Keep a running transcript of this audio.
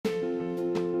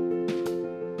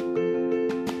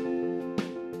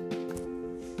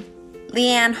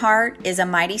Leanne Hart is a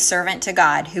mighty servant to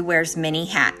God who wears many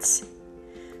hats.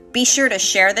 Be sure to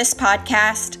share this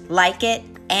podcast, like it,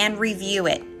 and review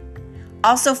it.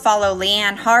 Also follow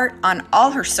Leanne Hart on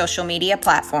all her social media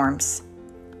platforms.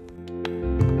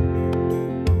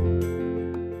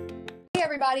 Hey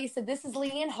everybody, so this is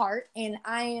Leanne Hart, and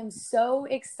I am so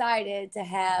excited to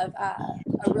have a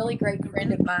really great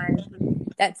friend of mine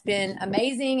that's been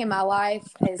amazing in my life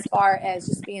as far as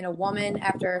just being a woman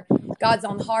after God's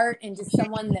own heart, and just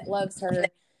someone that loves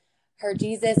her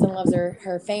Jesus and loves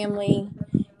her family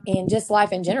and just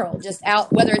life in general, just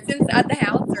out, whether it's inside the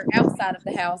house or outside of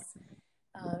the house.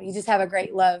 You just have a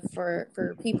great love for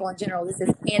people in general. This is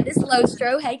Candace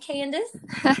Lostro. Hey, Candace.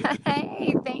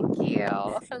 Hey, thank you.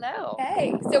 Hello.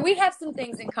 Hey, so we have some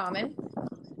things in common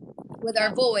with our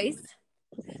boys,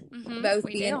 both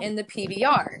being in the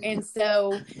PBR. And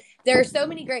so there are so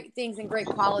many great things and great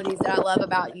qualities that I love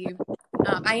about you.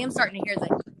 I am starting to hear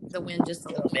the wind just a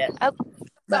little bit. Oh,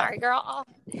 sorry, girl. I'll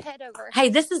head over. Hey,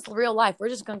 this is real life. We're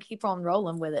just going to keep on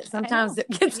rolling with it. Sometimes it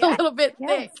gets a little bit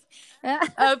thick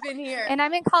up in here. And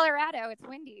I'm in Colorado. It's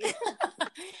windy.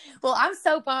 Well, I'm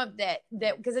so pumped that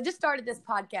because I just started this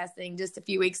podcast thing just a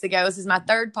few weeks ago. This is my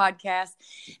third podcast.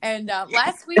 And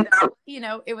last week,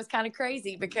 it was kind of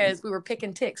crazy because we were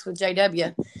picking ticks with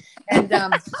JW. And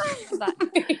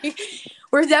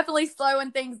we're definitely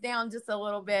slowing things down just a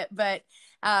little bit, but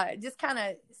just kind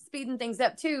of speeding things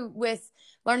up too with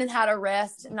learning how to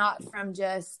rest, not from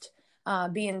just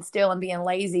being still and being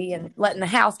lazy and letting the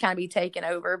house kind of be taken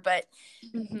over, but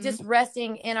just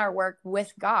resting in our work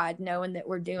with God, knowing that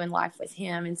we're doing life with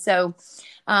Him. And so,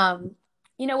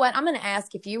 you know what? I'm going to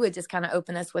ask if you would just kind of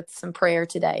open us with some prayer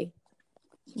today.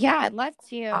 Yeah, I'd love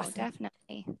to. Awesome.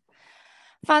 Definitely.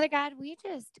 Father God, we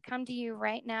just come to you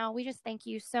right now. We just thank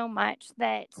you so much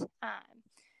that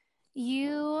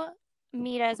you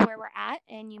meet us where we're at,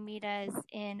 and you meet us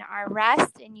in our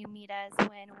rest, and you meet us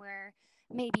when we're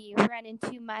maybe running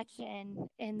too much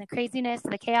in the craziness,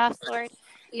 the chaos, Lord.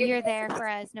 You're there for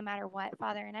us no matter what,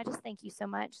 Father. And I just thank you so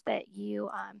much that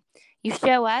you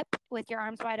show up with your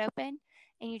arms wide open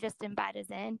and you just invite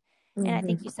us in. And I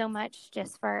thank you so much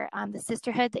just for the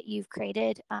sisterhood that you've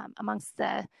created amongst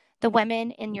the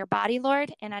women in your body,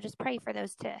 Lord. And I just pray for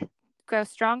those to grow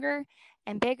stronger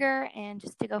and bigger and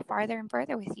just to go farther and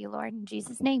further with you, Lord. In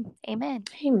Jesus' name, amen.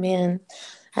 Amen.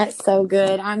 That's so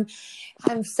good. I'm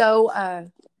so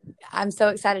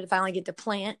excited to finally get to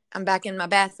plant. I'm back in my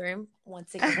bathroom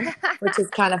once again, which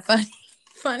is kind of funny.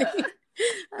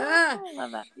 I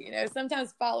love that.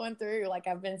 Sometimes following through, like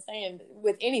I've been saying,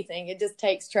 with anything, it just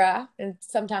takes try, and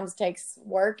sometimes takes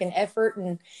work and effort,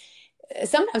 and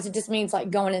sometimes it just means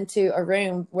like going into a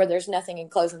room where there's nothing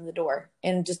and closing the door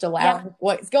and just allowing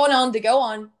what's going on to go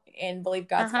on and believe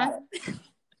God's got it.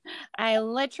 I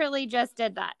literally just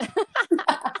did that.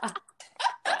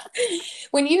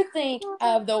 When you think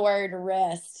of the word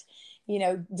rest,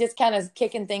 just kind of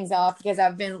kicking things off, because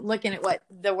I've been looking at what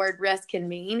the word rest can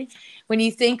mean. When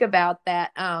you think about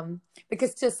that,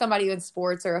 because to somebody in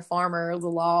sports or a farmer or the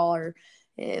law or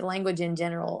language in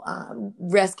general,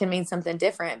 rest can mean something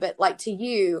different. But like to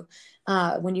you,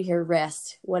 when you hear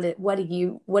rest, what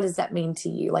does that mean to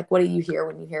you? Like, what do you hear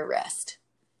when you hear rest?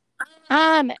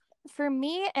 For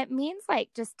me, it means like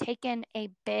just taking a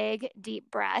big, deep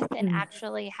breath and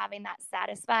actually having that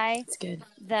satisfy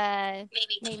the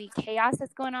maybe chaos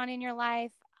that's going on in your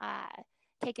life,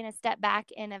 taking a step back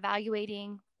and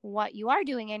evaluating what you are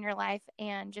doing in your life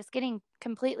and just getting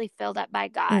completely filled up by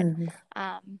God.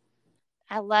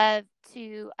 I love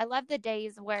the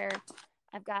days where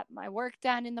I've got my work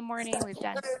done in the morning, we've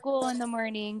done school in the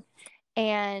morning,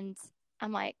 and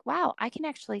I'm like, wow, I can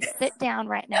actually sit down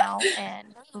right now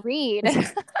and read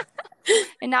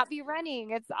and not be running.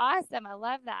 It's awesome. I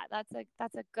love that. That's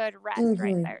a good rest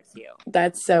right there too.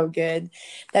 That's so good.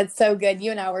 That's so good. You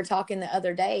and I were talking the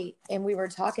other day, and we were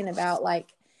talking about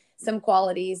like some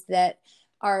qualities that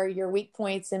are your weak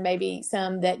points and maybe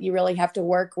some that you really have to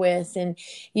work with. And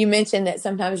you mentioned that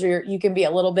sometimes you can be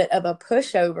a little bit of a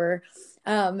pushover.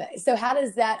 So how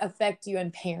does that affect you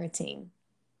in parenting?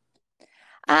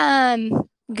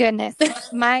 Goodness,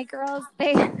 my girls,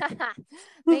 they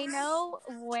know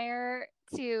where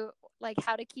to, like,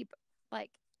 how to keep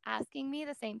like asking me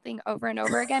the same thing over and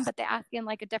over again, but they ask in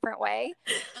like a different way.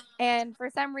 And for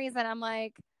some reason I'm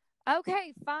like,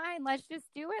 okay, fine, let's just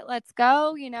do it. Let's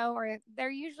go, or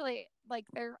they're usually like,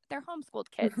 they're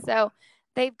homeschooled kids. So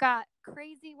they've got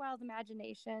crazy wild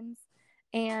imaginations.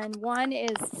 And one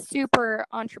is super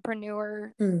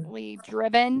entrepreneurially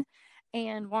driven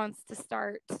and wants to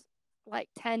start like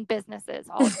 10 businesses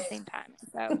all at the same time.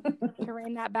 So to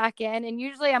rein that back in. And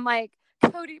usually I'm like,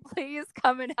 Cody, please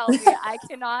come and help me. I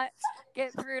cannot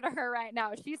get through to her right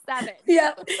now. She's 7.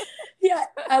 Yeah. Yeah.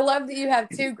 I love that you have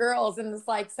 2 girls, and it's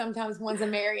like sometimes one's a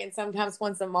Mary and sometimes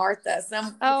one's a Martha.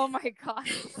 Oh my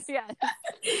gosh. Yes.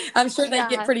 I'm sure they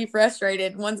get pretty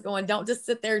frustrated. One's going, don't just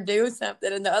sit there and do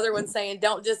something. And the other one's saying,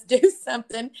 don't just do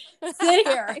something. Sit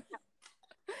here.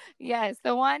 Yes.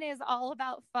 The one is all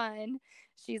about fun.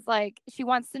 She's like, she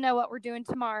wants to know what we're doing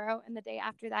tomorrow and the day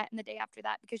after that and the day after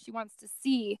that, because she wants to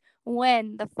see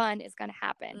when the fun is going to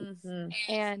happen.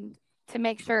 Mm-hmm. And to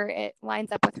make sure it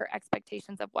lines up with her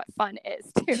expectations of what fun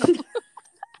is too.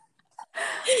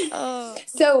 Oh.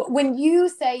 So when you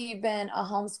say you've been a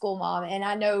homeschool mom, and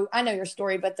I know your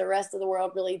story, but the rest of the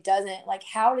world really doesn't, like,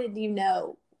 how did you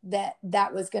know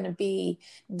that was going to be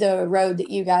the road that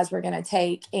you guys were going to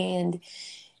take? And,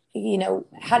 you know,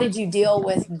 how did you deal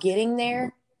with getting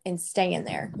there and staying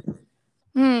there?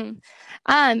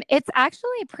 It's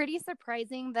actually pretty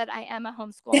surprising that I am a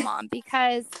homeschool mom,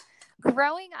 because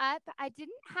growing up, I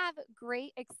didn't have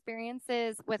great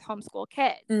experiences with homeschool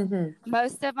kids. Mm-hmm.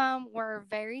 Most of them were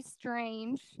very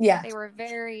strange. Yeah. They were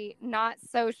very not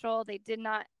social. They did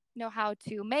not know how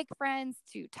to make friends,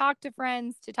 to talk to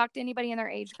anybody in their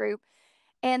age group.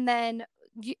 And then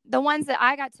the ones that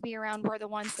I got to be around were the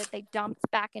ones that they dumped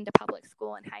back into public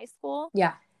school and high school.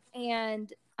 Yeah.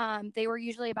 And they were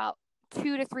usually about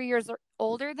 2 to 3 years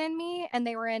older than me, and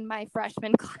they were in my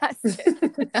freshman classes. So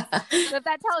if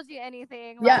that tells you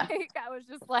anything, yeah. Like, I was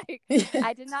just like,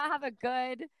 I did not have a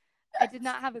good,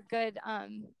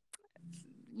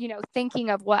 you know, thinking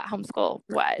of what homeschool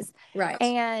was. Right.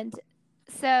 And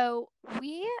so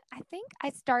I think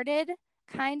I started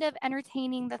kind of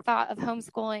entertaining the thought of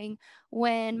homeschooling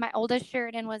when my oldest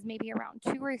Sheridan was maybe around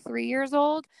 2 or 3 years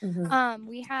old. Mm-hmm.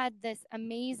 We had this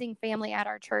amazing family at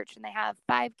our church, and they have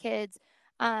 5 kids.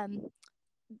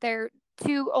 Their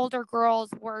 2 older girls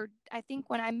were, I think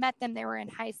when I met them, they were in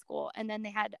high school, and then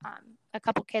they had a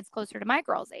couple kids closer to my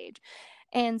girl's age.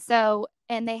 And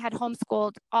they had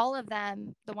homeschooled all of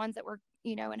them, the ones that were,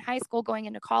 you know, in high school going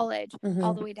into college, mm-hmm.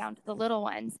 all the way down to the little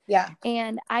ones. Yeah.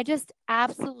 And I just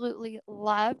absolutely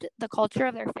loved the culture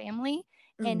of their family,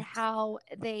 mm-hmm. and how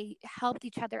they helped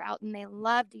each other out, and they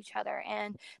loved each other,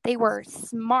 and they were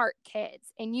smart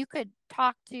kids. And you could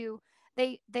talk to,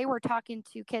 they were talking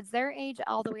to kids their age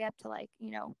all the way up to, like,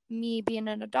 you know, me being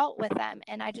an adult with them.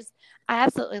 And I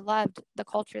absolutely loved the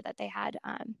culture that they had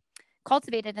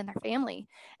cultivated in their family.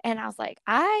 And I was like,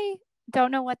 I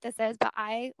don't know what this is, but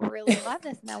I really love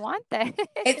this and I want this.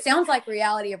 It sounds like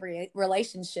reality of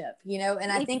relationship, you know?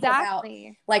 And I think about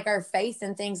like our faith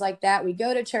and things like that. We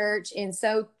go to church, and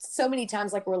so many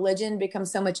times, like, religion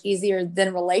becomes so much easier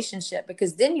than relationship,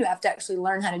 because then you have to actually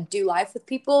learn how to do life with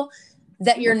people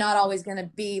that you're not always going to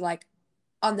be like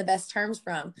on the best terms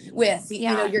with,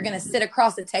 yeah. You know, you're going to sit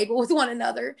across the table with one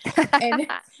another, and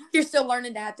you're still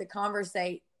learning to have to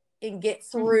conversate and get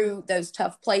through mm-hmm. those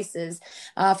tough places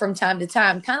from time to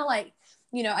time. Kind of like,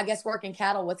 you know, I guess working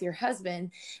cattle with your husband,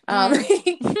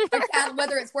 mm-hmm.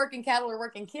 whether it's working cattle or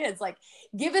working kids, like,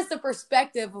 give us a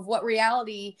perspective of what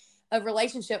reality of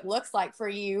relationship looks like for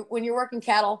you when you're working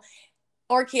cattle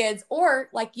or kids, or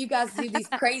like you guys do these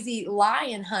crazy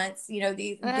lion hunts, you know,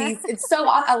 these, it's so,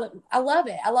 I love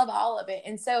it. I love all of it.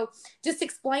 And so just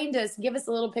explain to us, give us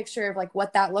a little picture of like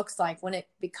what that looks like when it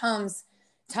becomes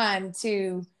time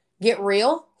to get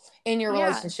real in your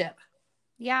relationship.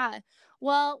 Yeah.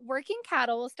 Well, working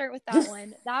cattle, we'll start with that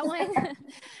one. That one,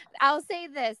 I'll say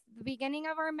this, the beginning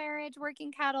of our marriage,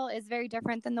 working cattle is very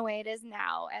different than the way it is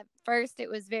now. At first, it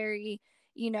was very,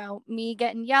 you know, me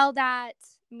getting yelled at,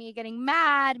 me getting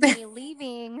mad, me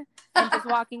leaving and just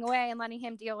walking away and letting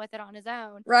him deal with it on his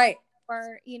own. Right.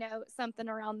 Or, you know, something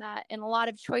around that. And a lot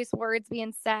of choice words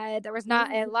being said. There was not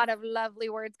a lot of lovely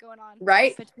words going on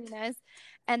between us.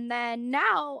 And then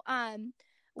now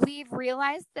we've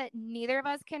realized that neither of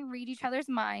us can read each other's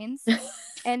minds.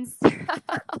 And so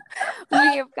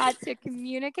we have got to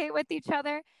communicate with each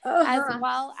other, as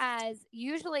well as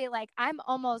usually, like, I'm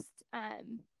almost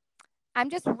I'm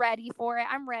just ready for it.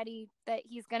 I'm ready that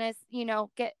he's going to, you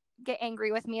know, get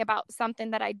angry with me about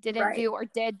something that I didn't do or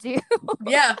did do.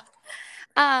 Yeah.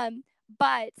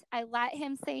 But I let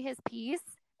him say his piece,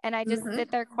 and I just sit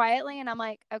there quietly, and I'm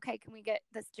like, okay, can we get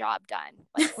this job done?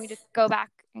 Like, can we just go back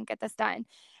and get this done?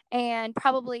 And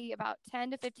probably about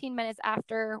 10 to 15 minutes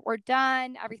after we're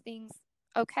done, everything's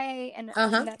okay. And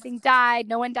nothing died.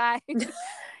 No one died. He's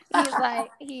like,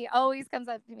 he always comes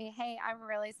up to me, hey, I'm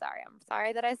really sorry. I'm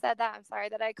sorry that I said that. I'm sorry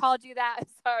that I called you that. I'm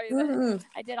sorry that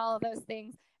I did all of those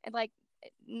things. And like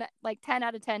 10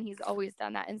 out of 10, he's always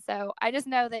done that. And so I just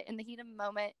know that in the heat of the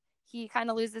moment, he kind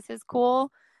of loses his cool,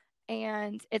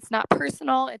 and it's not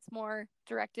personal. It's more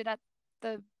directed at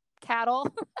the cattle.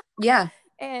 Yeah.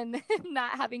 And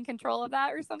not having control of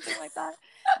that or something like that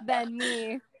than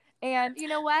me. And you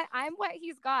know what? I'm what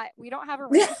he's got. We don't have a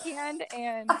ranch hand,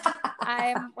 and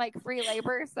I'm like free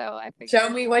labor. So I figured, show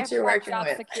me what you're working job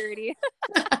with. Security.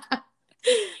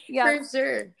 Yeah, for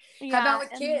sure. Yeah. How about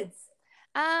with kids?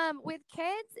 With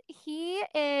kids, he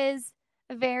is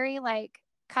very like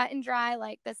cut and dry,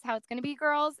 like this is how it's going to be,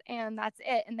 girls, and that's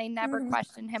it. And they never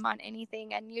question him on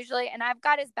anything. And usually, and I've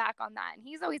got his back on that, and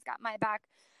he's always got my back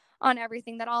on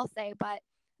everything that I'll say, but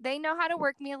they know how to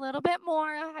work me a little bit more,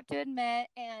 I have to admit.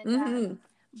 And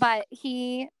but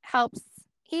he helps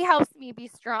me be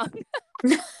strong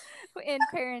in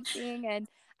parenting, and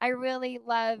I really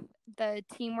love the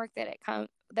teamwork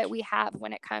that we have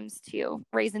when it comes to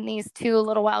raising these two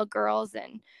little wild girls.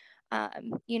 And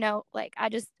you know, like I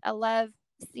love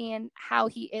seeing how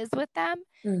he is with them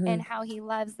and how he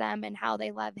loves them and how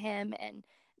they love him, and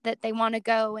that they want to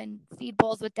go and feed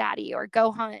bulls with daddy or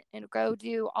go hunt and go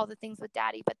do all the things with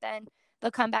daddy, but then they'll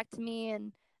come back to me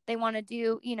and they want to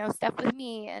do, you know, stuff with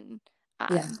me. And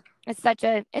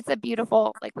it's a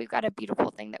beautiful, like, we've got a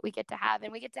beautiful thing that we get to have,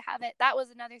 and we get to have it. That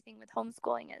was another thing with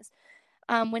homeschooling is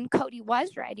when Cody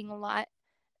was riding a lot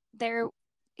there,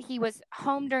 he was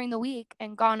home during the week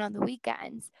and gone on the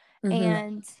weekends.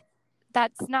 And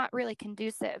that's not really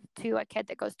conducive to a kid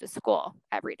that goes to school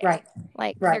every day. Right.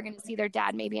 Like they're going to see their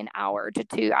dad maybe an hour to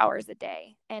 2 hours a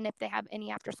day. And if they have any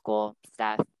after school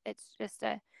stuff, it's just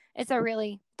it's a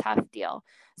really tough deal.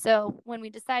 So when we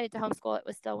decided to homeschool, it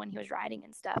was still when he was riding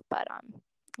and stuff. But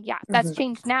yeah, that's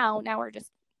changed now. Now we're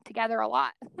just together a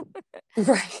lot.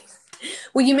 Right.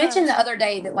 Well, you mentioned the other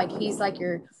day that like he's like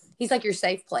your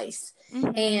safe place.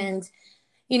 And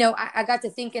you know, I got to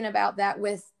thinking about that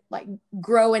with like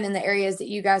growing in the areas that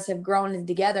you guys have grown in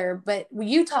together. But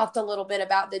you talked a little bit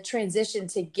about the transition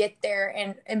to get there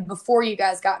and before you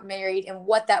guys got married and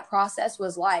what that process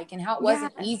was like and how it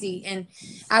wasn't easy. And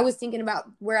I was thinking about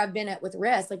where I've been at with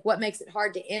rest, like what makes it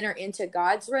hard to enter into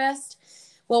God's rest.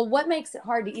 Well, what makes it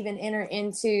hard to even enter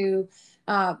into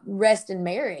rest in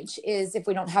marriage is if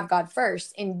we don't have God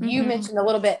first. And you mentioned a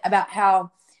little bit about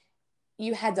how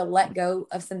you had to let go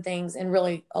of some things and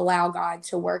really allow God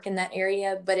to work in that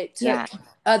area. But it took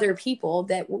other people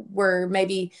that were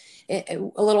maybe a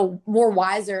little more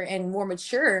wiser and more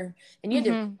mature. And you had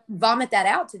to vomit that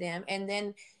out to them. And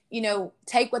then, you know,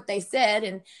 take what they said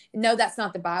and no, that's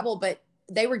not the Bible, but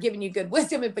they were giving you good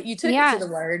wisdom, but you took it to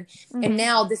the word. And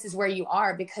now this is where you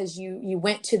are because you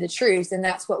went to the truth, and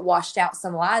that's what washed out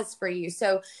some lies for you.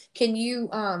 So can you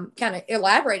kind of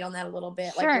elaborate on that a little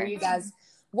bit? Like where you guys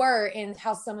were and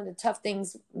how some of the tough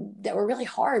things that were really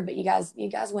hard, but you guys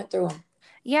went through them.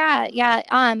 Yeah.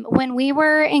 When we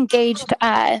were engaged,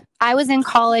 I was in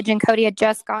college and Cody had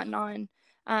just gotten on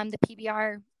the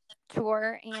PBR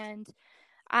tour, and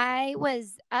I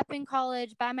was up in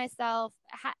college by myself.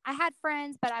 I had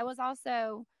friends, but I was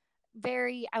also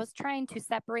I was trying to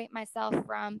separate myself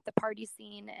from the party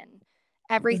scene and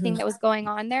everything that was going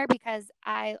on there because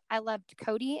I loved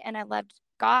Cody and I loved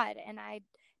God, and I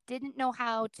didn't know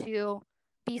how to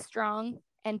be strong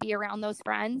and be around those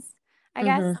friends, I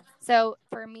guess. So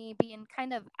for me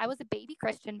I was a baby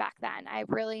Christian back then. I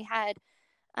really had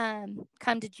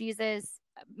come to Jesus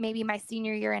maybe my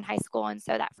senior year in high school. And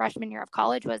so that freshman year of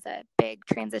college was a big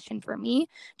transition for me,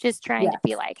 just trying to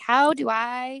be like, how do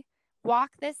I walk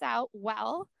this out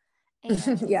well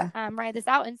and ride this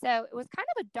out? And so it was kind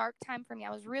of a dark time for me.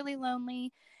 I was really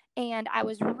lonely and I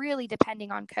was really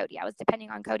depending on Cody.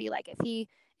 Like if he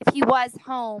was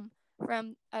home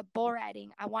from a bull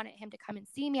riding, I wanted him to come and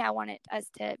see me. I wanted us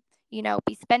to, you know,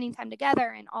 be spending time together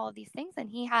and all of these things. And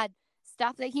he had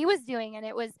stuff that he was doing, and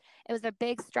it was a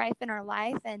big strife in our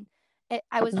life, and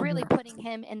I was really putting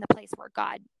him in the place where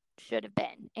God should have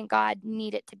been, and God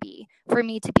needed to be for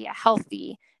me to be a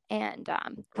healthy and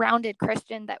grounded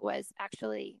Christian that was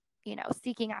actually, you know,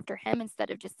 seeking after him instead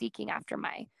of just seeking after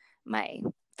my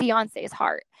fiance's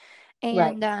heart.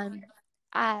 And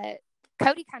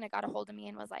Cody kind of got a hold of me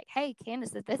and was like, hey,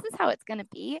 Candace, if this is how it's going to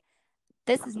be,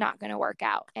 this is not going to work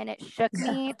out. And it shook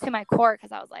me to my core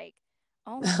because I was like,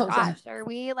 oh my gosh, are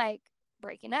we like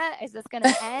breaking up? Is this going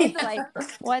to end? Like,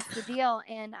 what's the deal?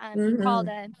 And he called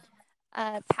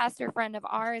a pastor friend of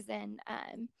ours, and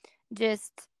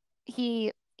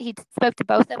he spoke to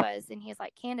both of us, and he's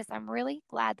like, Candace, I'm really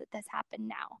glad that this happened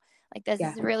now. Like, this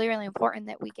is really, really important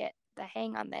that we get the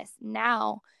hang on this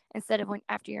now instead of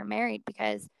after you're married,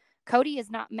 because Cody is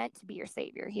not meant to be your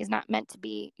savior. He's not meant to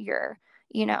be your,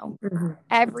 you know,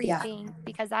 everything,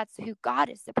 because that's who God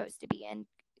is supposed to be. And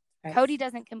Right. Cody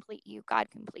doesn't complete you. God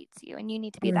completes you. And you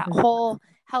need to be that whole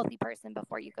healthy person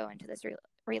before you go into this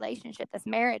relationship, this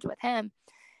marriage with him.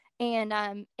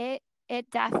 And it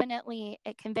definitely,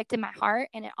 it convicted my heart,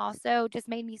 and it also just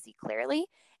made me see clearly.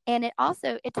 And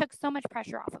it took so much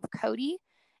pressure off of Cody,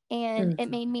 and it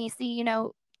made me see,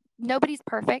 nobody's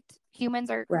perfect. Humans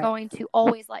are going to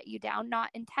always let you down, not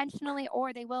intentionally,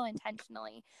 or they will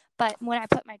intentionally. But when I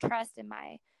put my trust and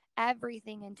my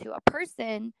everything into a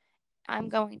person, I'm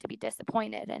going to be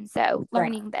disappointed. And so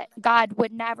learning that God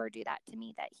would never do that to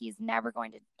me, that he's never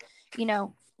going to,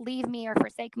 leave me or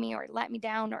forsake me or let me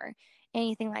down or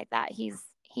anything like that. He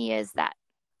is that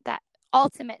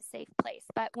ultimate safe place.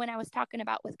 But when I was talking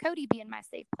about with Cody being my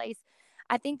safe place,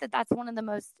 I think that that's one of the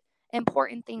most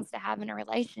important things to have in a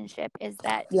relationship, is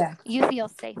that you feel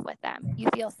safe with them. You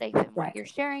feel safe in what you're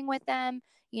sharing with them,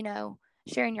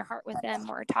 sharing your heart with them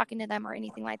or talking to them or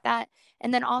anything like that.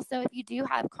 And then also, if you do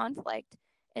have conflict,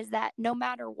 is that no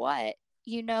matter what,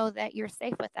 that you're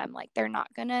safe with them. Like, they're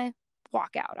not going to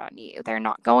walk out on you. They're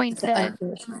not going to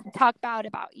talk bad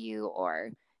about you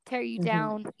or tear you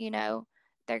down.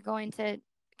 They're going to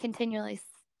continually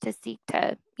to seek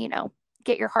to,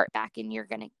 get your heart back, and you're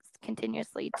going to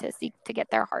continuously to seek to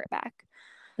get their heart back.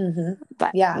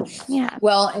 But yeah.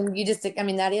 Well, and you just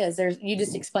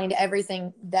explained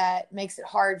everything that makes it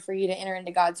hard for you to enter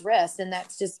into God's rest. And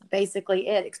that's just basically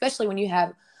it, especially when you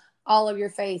have all of your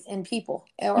faith in people,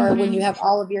 or when you have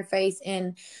all of your faith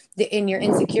in your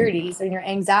insecurities and your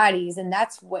anxieties. And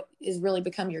that's what is really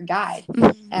become your guide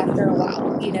after a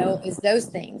while, is those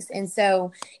things. And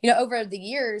so, over the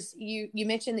years, you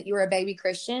mentioned that you were a baby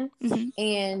Christian,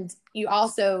 and you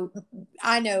also,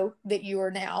 I know that you are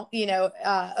now, you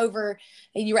were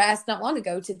asked not long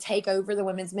ago to take over the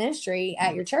women's ministry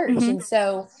at your church. And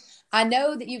so I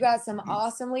know that you got some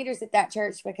awesome leaders at that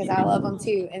church, because I love them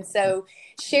too. And so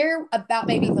share about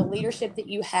maybe the leadership that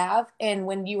you have, and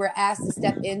when you were asked to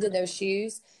step into those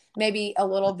shoes, maybe a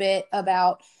little bit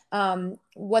about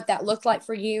what that looked like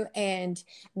for you and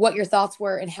what your thoughts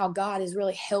were, and how God has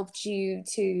really helped you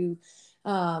to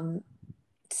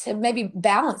maybe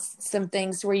balance some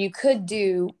things where you could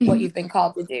do what you've been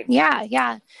called to do.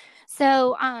 Yeah.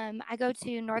 So I go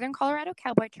to Northern Colorado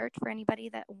Cowboy Church, for anybody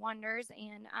that wonders,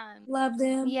 and love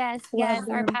them. Yes.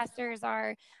 Our pastors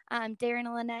are Darren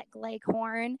and Lynette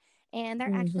Gleghorn, and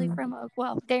they're actually from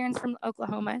Darren's from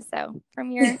Oklahoma, so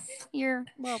from your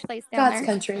little place down God's there.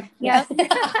 country. Yep.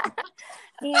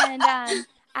 And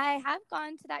I have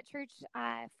gone to that church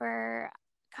for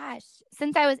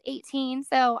since I was 18.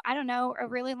 So I don't know, a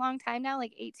really long time now,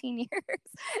 like 18 years,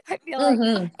 I feel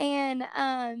like. And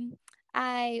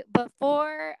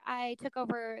before I took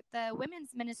over the women's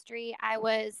ministry, I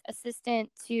was assistant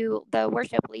to the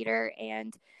worship leader,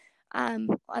 and I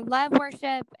love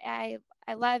worship. I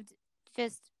loved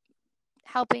just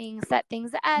helping set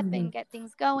things up and get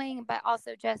things going, but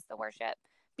also just the worship,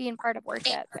 being part of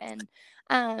worship. And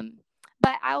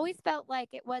but I always felt like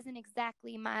it wasn't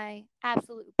exactly my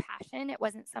absolute passion. It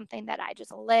wasn't something that I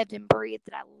just lived and breathed,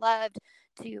 that I loved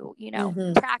to,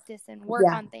 practice and work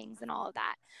on things and all of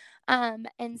that.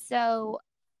 And so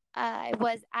I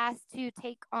was asked to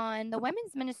take on the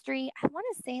women's ministry. I want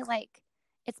to say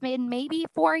it's been maybe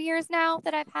 4 years now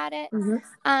that I've had it.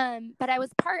 But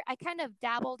I kind of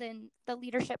dabbled in the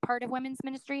leadership part of women's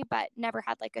ministry, but never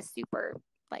had a super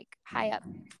high up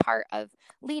part of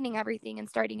leading everything and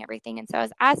starting everything. And so I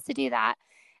was asked to do that.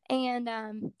 And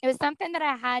it was something that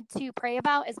I had to pray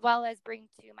about, as well as bring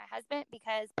to my husband,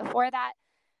 because before that,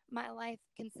 my life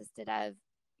consisted of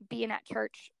being at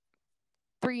church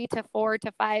 3 to 4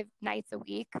 to 5 nights a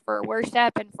week for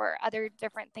worship and for other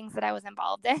different things that I was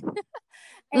involved in.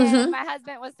 And my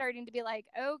husband was starting to be like,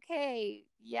 okay,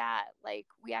 yeah,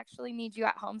 we actually need you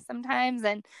at home sometimes.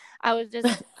 And I was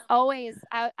just always,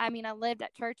 I lived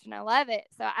at church and I love it.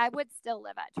 So I would still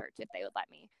live at church if they would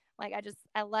let me.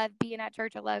 I love being at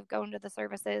church. I love going to the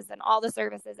services and all the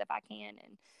services if I can,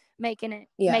 and making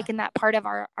that part of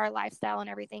our lifestyle and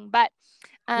everything. But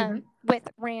with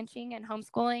ranching and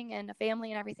homeschooling and a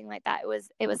family and everything like that,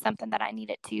 it was something that I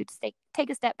needed to take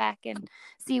a step back and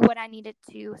see what I needed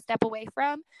to step away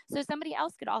from, so somebody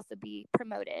else could also be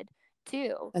promoted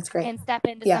too. That's great. And step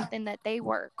into something that they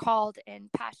were called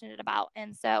and passionate about.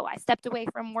 And so I stepped away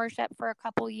from worship for a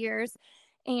couple years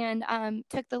and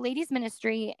took the ladies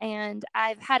ministry, and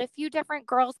I've had a few different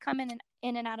girls come in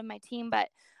and out of my team, but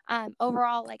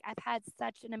overall, I've had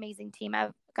such an amazing team.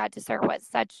 I've got to serve with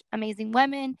such amazing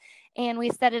women, and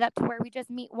we set it up to where we just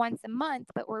meet once a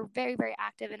month, but we're very, very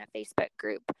active in a Facebook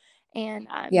group. And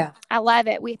I love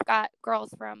it. We've got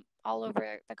girls from all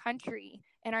over the country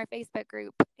in our Facebook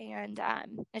group, and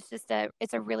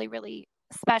it's a really, really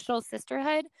special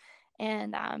sisterhood.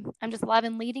 And I'm just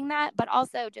loving leading that, but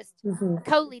also just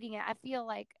co-leading it. I feel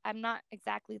like I'm not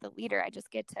exactly the leader. I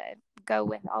just get to go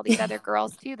with all these other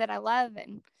girls too that I love,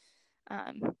 and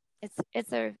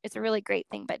it's a really great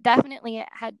thing. But definitely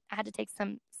I had to take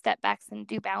some step backs and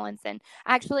do balance. And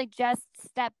I actually just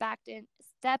stepped back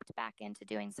into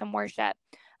doing some worship.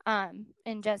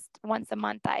 And just once a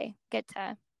month I get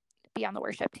to be on the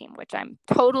worship team, which I'm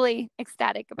totally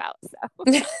ecstatic about.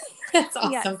 So that's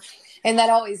awesome. Yes. And that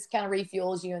always kind of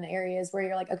refuels you in the areas where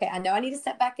you're like, okay, I know I need to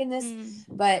step back in this,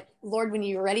 but Lord, when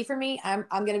you're ready for me, I'm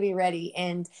going to be ready.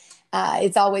 And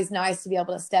it's always nice to be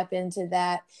able to step into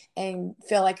that and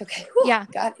feel like, okay,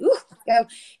 God, go.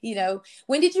 You know,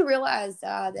 when did you realize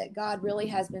that God really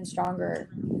has been stronger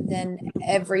than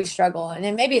every struggle? And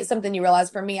then maybe it's something you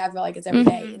realize. For me, I feel like it's every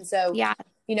day. And so,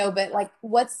 you know, but like,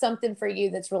 what's something for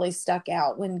you that's really stuck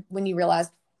out when you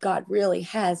realize God really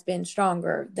has been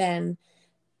stronger than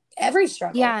every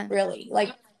struggle? Really,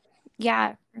 like,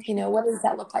 you know, what does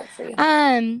that look like for you?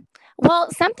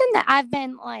 Well, something that I've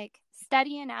been like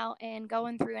studying out and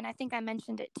going through, and I think I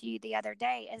mentioned it to you the other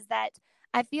day, is that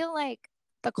I feel like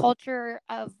the culture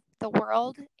of the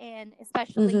world, and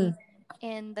especially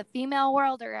in the female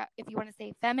world, or if you want to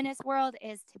say feminist world,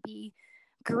 is to be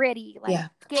gritty, like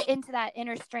get into that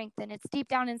inner strength, and it's deep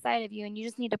down inside of you, and you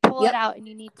just need to pull it out, and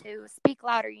you need to speak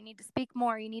louder, you need to speak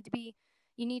more, you need to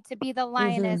be the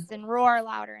lioness and roar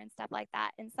louder and stuff like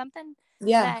that. And something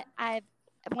that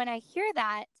when I hear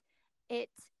that, it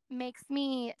makes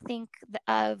me think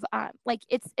of like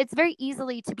it's very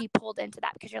easily to be pulled into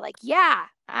that, because you're like,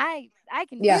 I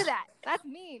can do that. That's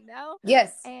me. No.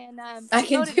 Yes. And I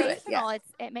can do it.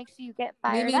 It makes you get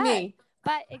fired up. Me.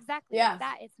 But exactly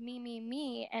that. It's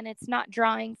me, and it's not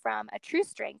drawing from a true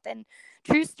strength. And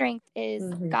true strength is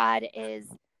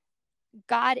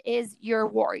God is your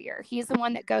warrior. He's the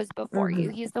one that goes before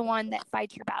you. He's the one that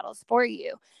fights your battles for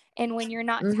you. And when you're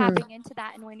not tapping into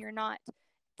that, and when you're not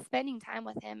spending time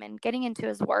with him and getting into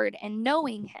his word and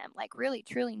knowing him, like really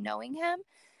truly knowing him,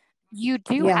 you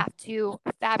do have to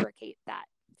fabricate that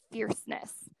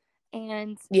fierceness.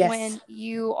 And when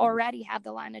you already have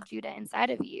the Lion of Judah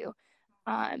inside of you,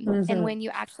 and when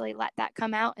you actually let that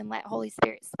come out and let Holy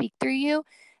Spirit speak through you,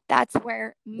 that's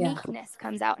where meekness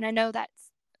comes out. And I know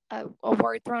that's a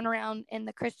word thrown around in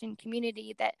the Christian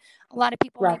community that a lot of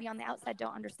people maybe on the outside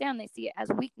don't understand. They see it as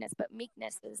weakness, but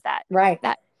meekness is that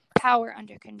power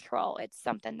under control. It's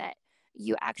something that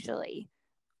you actually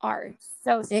are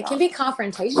so strong. It can be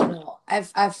confrontational.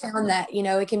 I've found that, you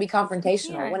know, it can be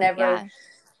confrontational whenever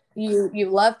you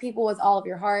love people with all of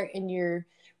your heart, and you're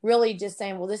really just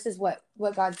saying, well, this is what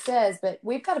God says, but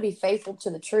we've got to be faithful to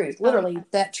the truth, literally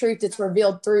that truth that's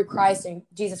revealed through Christ and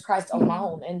Jesus Christ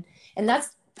alone. And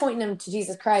that's pointing them to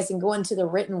Jesus Christ and going to the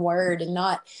written word, and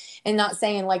not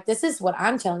saying like, this is what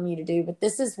I'm telling you to do, but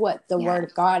this is what the word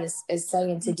of God is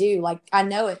saying to do. Like, I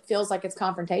know it feels like it's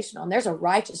confrontational, and there's a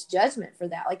righteous judgment for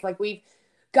that. Like we've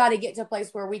got to get to a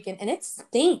place where we can, and it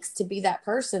stinks to be that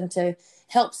person to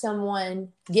help someone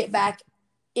get back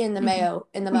in the mayo,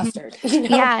 in the mustard, you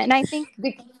know? And I think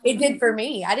it did for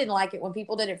me. I didn't like it when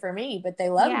people did it for me, but they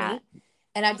loved me.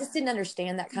 And I just didn't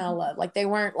understand that kind of love. Like, they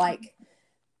weren't like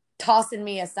tossing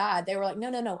me aside. They were like,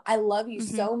 no, I love you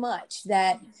so much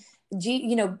that,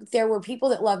 you know, there were people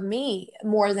that love me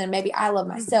more than maybe I love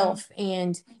myself.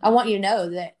 And I want you to know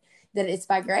that it's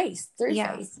by grace through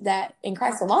faith, that in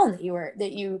Christ alone,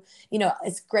 that you know,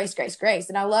 it's grace.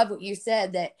 And I love what you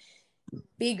said, that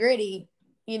be gritty,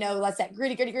 you know, that's that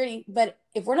gritty. But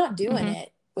if we're not doing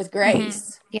it with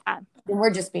grace, then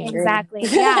we're just being exactly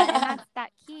gritty. And that's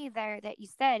that key there that you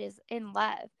said is in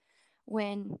love.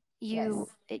 When you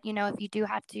know, if you do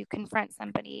have to confront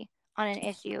somebody on an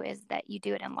issue, is that you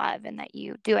do it in love, and that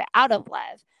you do it out of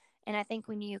love. And I think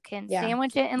when you can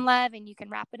sandwich it in love, and you can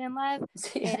wrap it in love,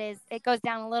 it goes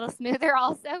down a little smoother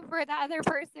also for the other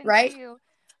person too.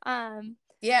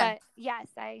 But yes,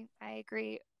 I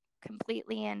agree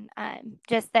completely. And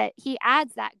just that he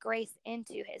adds that grace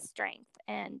into his strength.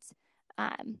 And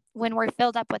when we're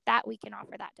filled up with that, we can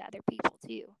offer that to other people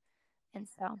too.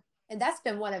 And that's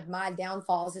been one of my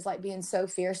downfalls, is like being so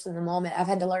fierce in the moment. I've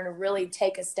had to learn to really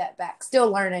take a step back, still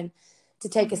learning to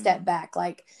take a step back,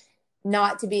 like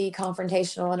not to be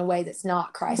confrontational in a way that's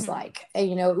not Christ-like. And,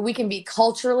 you know, we can be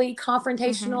culturally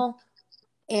confrontational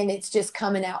and it's just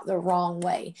coming out the wrong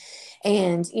way.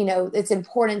 And, you know, it's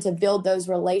important to build those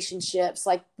relationships.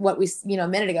 Like what we, you know, a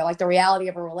minute ago, like the reality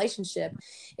of a relationship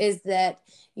is that,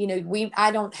 you know,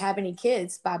 I don't have any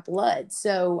kids by blood.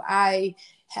 So I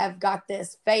have got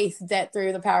this faith that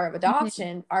through the power of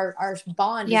adoption, our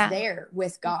bond is there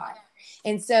with God.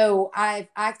 And so I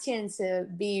tend to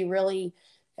be really,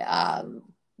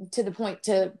 to the point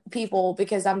to people,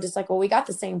 because I'm just like, well, we got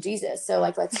the same Jesus. So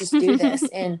like, let's just do this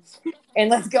and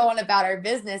let's go on about our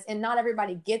business. And not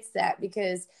everybody gets that,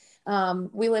 because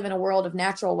we live in a world of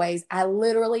natural ways. I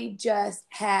literally just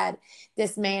had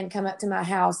this man come up to my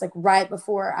house, like right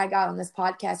before I got on this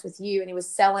podcast with you, and he was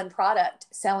selling product.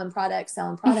 And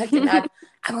I've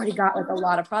already got like a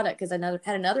lot of product, because I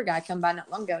had another guy come by not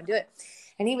long ago and do it.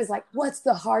 And he was like, what's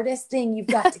the hardest thing you've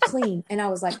got to clean? And I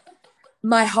was like,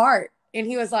 my heart. And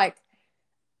he was like,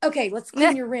 okay, let's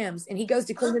clean your rims. And he goes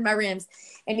to clean my rims.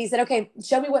 And he said, okay,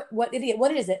 show me what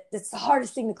is it that's the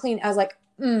hardest thing to clean? I was like,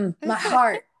 my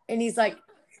heart. And he's like,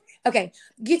 okay,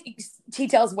 he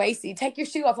tells Wasey, take your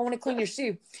shoe off. I want to clean your shoe.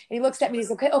 And he looks at me and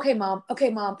he's like, okay, mom,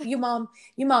 you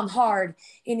mom hard.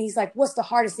 And he's like, what's the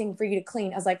hardest thing for you to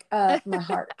clean? I was like, my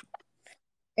heart.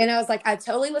 And I was like, I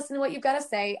totally listen to what you've got to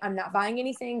say. I'm not buying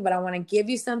anything, but I want to give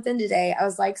you something today. I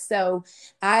was like, so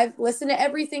I've listened to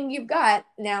everything you've got.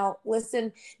 Now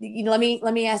listen, let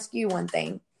me ask you one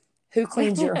thing. Who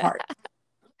cleans your heart?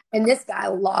 And this guy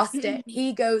lost it.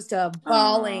 He goes to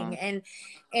bawling.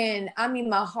 And I mean,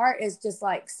 my heart is just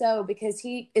like, so, because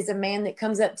he is a man that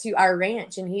comes up to our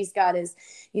ranch and he's got his,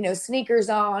 sneakers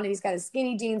on, and he's got his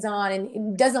skinny jeans on, and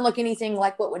it doesn't look anything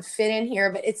like what would fit in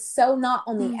here, but it's so not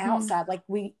on the outside. Like,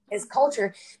 we, as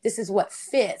culture, this is what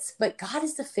fits, but God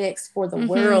is the fix for the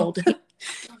world.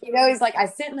 He's like, I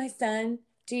sent my son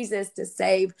Jesus to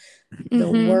save the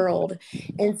world.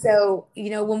 And so,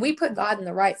 when we put God in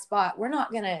the right spot, we're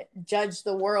not going to judge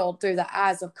the world through the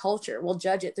eyes of culture. We'll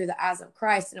judge it through the eyes of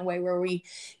Christ in a way where we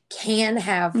can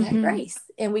have that grace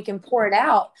and we can pour it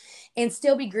out and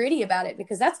still be gritty about it,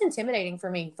 because that's intimidating for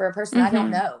me, for a person I don't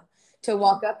know, to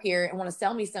walk up here and want to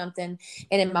sell me something.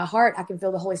 And in my heart, I can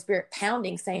feel the Holy Spirit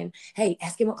pounding, saying, hey,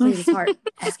 ask him what cleans his heart.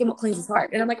 Ask him what cleans his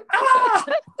heart. And I'm like,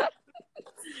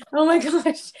 oh my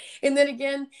gosh. And then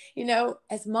again,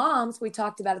 as moms, we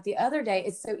talked about it the other day.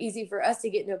 It's so easy for us to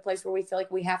get into a place where we feel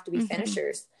like we have to be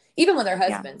finishers, even with our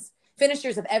husbands,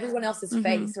 finishers of everyone else's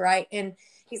faith. Right. And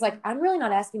he's like, I'm really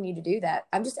not asking you to do that.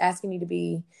 I'm just asking you to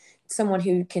be someone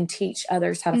who can teach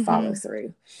others how to follow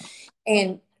through.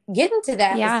 And getting to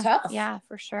that was tough. Yeah,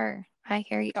 for sure. I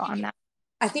hear you on that.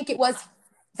 I think it was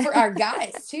for our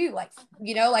guys too. Like,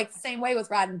 like the same way with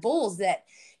riding bulls, that,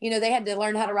 they had to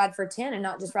learn how to ride for 10 and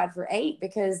not just ride for 8,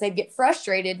 because they'd get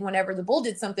frustrated whenever the bull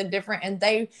did something different and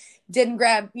they didn't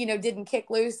didn't kick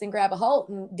loose and grab a hold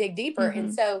and dig deeper.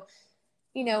 And so,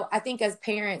 I think as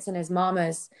parents and as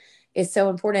mamas, it's so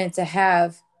important to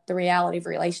have the reality of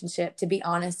relationship, to be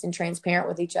honest and transparent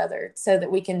with each other, so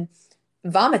that we can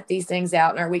vomit these things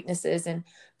out and our weaknesses and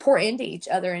pour into each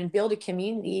other and build a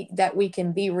community that we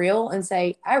can be real and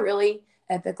say, I really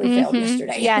epically failed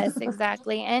yesterday. Yes,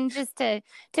 exactly. And just to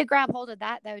grab hold of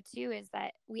that though too, is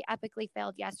that we epically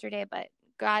failed yesterday, but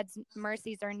God's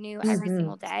mercies are new every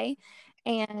single day.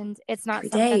 And it's not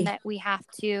something that we have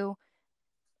to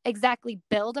exactly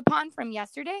build upon from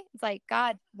yesterday. It's like,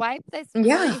 God, wipe this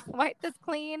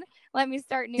clean. Let me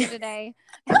start new today.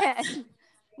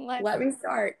 Let me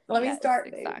start. Let me start.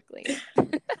 Exactly.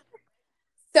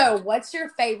 So what's your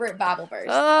favorite Bible verse?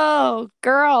 Oh,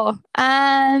 girl.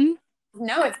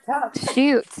 No, it's tough.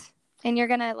 Shoot. And you're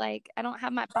going to I don't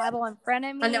have my Bible in front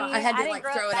of me. I know. I had to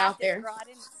throw it out there. Girl. I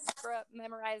didn't grow up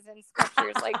memorizing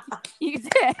scriptures like you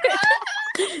did.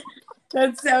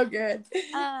 That's so good.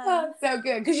 So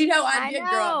good. Because I did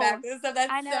grow up back then, so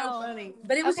that's so funny.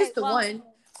 But it was just the one,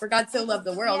 for God so loved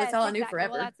the world. That's all I knew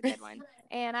forever. Well, that's a good one.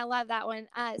 And I love that one.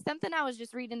 Something I was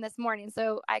just reading this morning,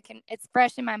 so it's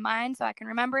fresh in my mind, so I can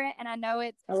remember it. And I know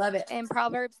I love it. In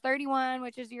Proverbs 31,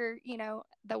 which is your,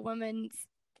 the woman's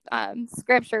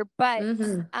scripture. But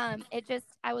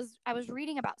I was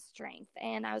reading about strength,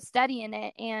 and I was studying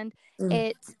it, and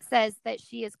it says that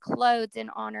she is clothed in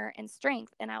honor and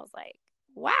strength. And I was like,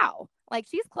 wow,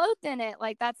 she's clothed in it.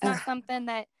 That's not something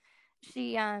that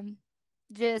she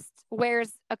just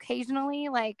wears occasionally.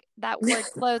 That word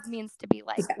clothes means to be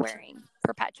wearing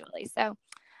perpetually. So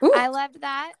I loved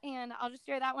that, and I'll just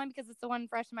share that one because it's the one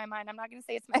fresh in my mind. I'm not going to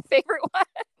say it's my favorite one.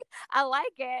 I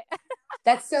like it.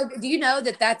 That's so good. Do you know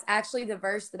that that's actually the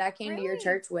verse that I came to your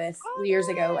church with years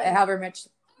ago?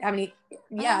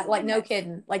 No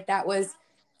kidding. That was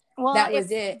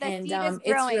it. And it's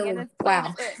really, and it's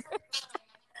wow.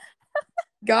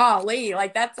 Golly,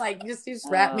 that's just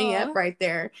wrap me up right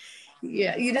there.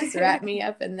 Yeah, you just wrap me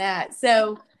up in that.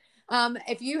 So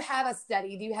if you have a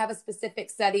study, do you have a specific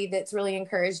study that's really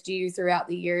encouraged you throughout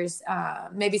the years?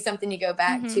 Maybe something you go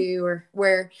back to, or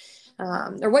where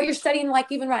or what you're studying,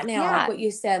 like even right now, like what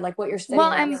you said, like what you're studying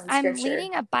right now in I'm Scripture.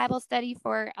 leading a Bible study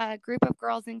for a group of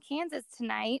girls in Kansas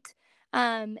tonight.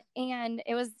 And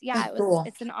it was, cool.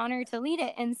 it's an honor to lead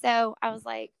it. And so I was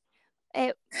like,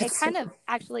 it kind of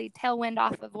actually tailwind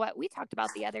off of what we talked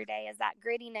about the other day, is that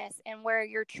grittiness and where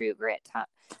your true grit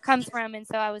comes from. And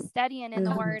so I was studying in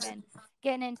the Word and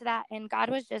getting into that, and God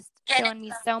was just showing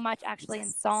me so much actually in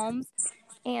Psalms,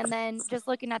 and then just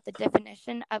looking at the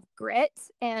definition of grit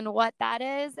and what that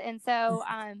is. And so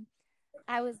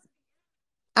I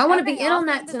want to be in on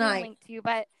that tonight. Link to you,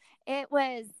 but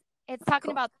it's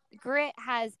talking about grit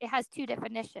has two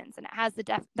definitions, and it has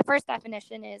the first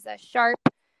definition is a sharp,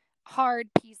 hard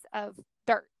piece of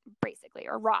dirt, basically,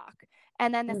 or rock.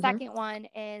 And then the second one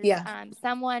is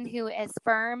someone who is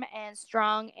firm and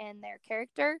strong in their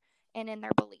character and in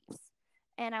their beliefs.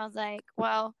 And I was like,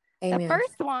 well, the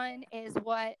first one is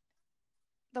what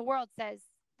the world says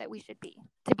that we should be,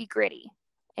 to be gritty.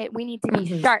 We need to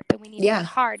be sharp, and we need to be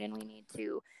hard, and we need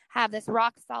to have this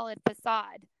rock solid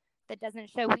facade that doesn't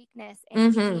show weakness,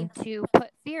 and we need to put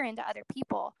fear into other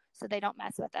people so they don't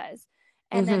mess with us.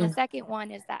 And then the second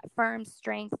one is that firm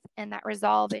strength and that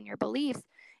resolve in your beliefs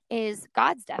is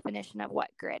God's definition of what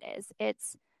grit is.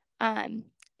 It's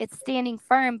standing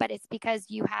firm, but it's because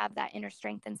you have that inner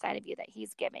strength inside of you that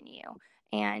He's given you,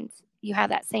 and you have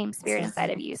that same spirit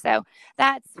inside of you. So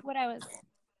that's what I was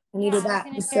needed. That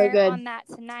is so good on that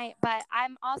tonight. But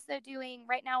I'm also doing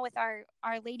right now with our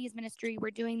ladies ministry,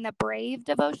 we're doing the Brave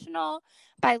devotional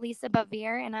by Lisa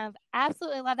Bevere, and I've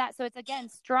absolutely loved that. So it's, again,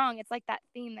 strong. It's like that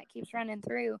theme that keeps running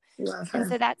through. And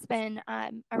so that's been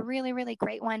a really, really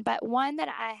great one. But one that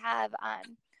I have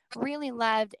really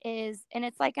loved is, and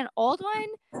it's like an old one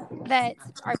that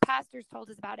our pastors told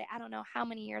us about it, I don't know how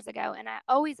many years ago, and I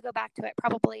always go back to it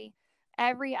probably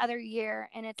every other year,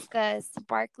 and it's the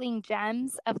Sparkling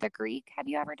Gems of the Greek. Have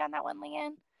you ever done that one,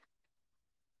 Leanne?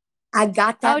 I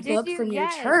got that book from your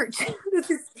church.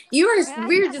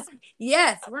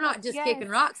 We're not just kicking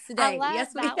rocks today. I love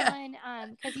that one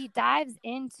because he dives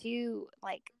into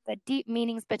like the deep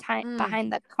meanings behind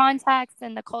the context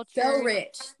and the culture so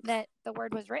rich that the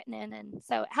word was written in. And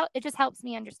so it just helps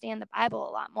me understand the Bible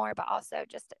a lot more, but also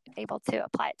just able to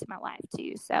apply it to my life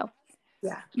too. So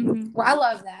yeah. Well, I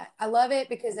love that. I love it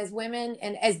because as women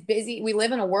and as busy, we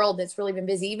live in a world that's really been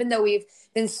busy. Even though we've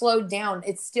been slowed down,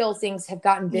 it's still, things have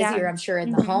gotten busier, I'm sure,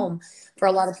 in the home for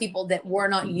a lot of people that were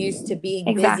not used to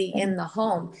being busy in the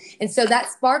home. And so that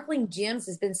Sparkling Gems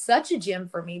has been such a gem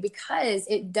for me because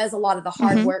it does a lot of the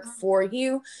hard work for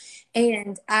you.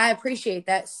 And I appreciate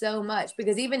that so much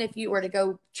because even if you were to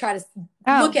go try to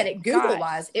look at it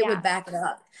Google-wise, it would back it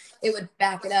up. It would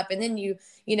back it up. And then you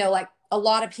know, like, a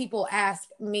lot of people ask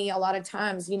me a lot of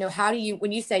times, you know, how do you,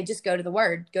 when you say just go to the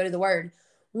word,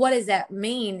 what does that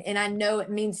mean? And I know it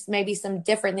means maybe some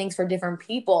different things for different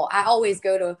people. I always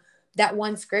go to that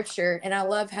one scripture, and I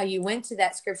love how you went to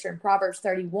that scripture in Proverbs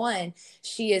 31.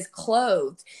 She is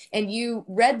clothed, and you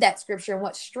read that scripture and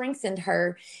what strengthened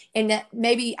her. And that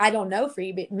maybe, I don't know for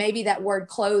you, but maybe that word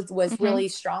clothed was really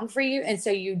strong for you. And so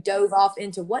you dove off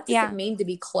into what does it mean to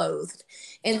be clothed?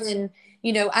 And then,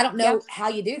 you know, I don't know how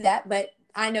you do that, but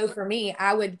I know for me,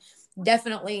 I would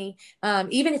definitely,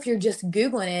 even if you're just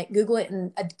Google it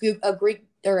in a Greek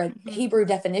or a Hebrew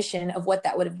definition of what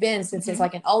that would have been, since it's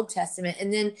like an Old Testament,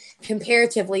 and then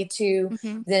comparatively to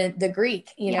the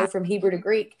Greek, you know, from Hebrew to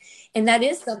Greek. And that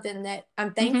is something that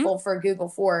I'm thankful for Google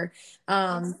for.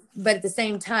 But at the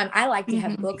same time, I like to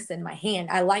have books in my hand.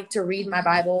 I like to read my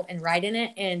Bible and write in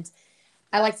it. And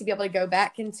I like to be able to go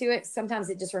back into it. Sometimes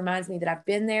it just reminds me that I've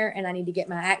been there and I need to get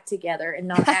my act together and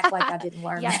not act like I didn't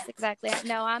learn. Yes, exactly.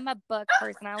 No, I'm a book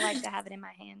person. I like to have it in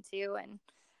my hand too. And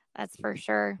that's for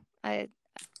sure a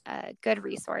good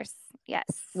resource. Yes.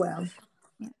 Well,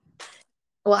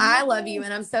 I love you,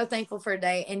 and I'm so thankful for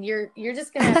today. And you're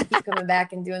just going to have to keep coming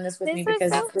back and doing this with me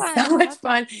because it's so much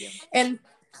fun. And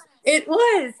it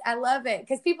was. I love it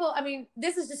because people, I mean,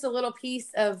 this is just a little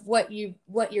piece of what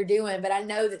you're doing, but I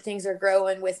know that things are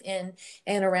growing within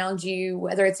and around you,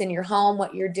 whether it's in your home,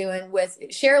 what you're doing with.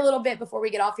 Share a little bit before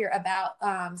we get off here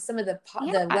about some of the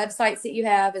websites that you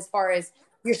have as far as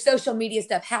your social media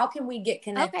stuff. How can we get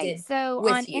connected? Okay, so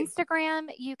on Instagram,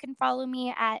 you can follow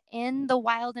me at In the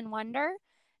Wild and Wonder,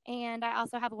 and I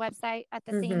also have a website at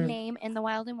the same name,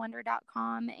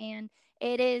 inthewildandwonder.com, and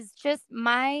it is just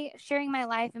my sharing my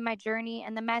life and my journey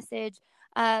and the message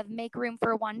of make room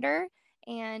for wonder.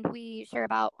 And we share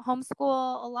about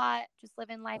homeschool a lot, just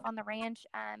living life on the ranch.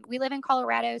 We live in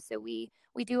Colorado, so we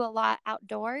do a lot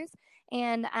outdoors.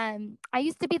 And I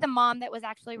used to be the mom that was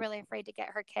actually really afraid to get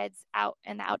her kids out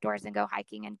in the outdoors and go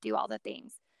hiking and do all the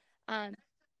things.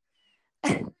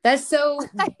 That's so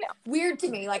weird to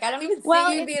me. Like, I don't even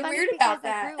see you being weird about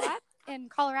that. I grew up in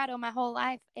Colorado my whole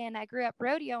life, and I grew up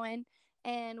rodeoing,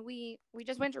 and we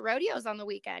just went to rodeos on the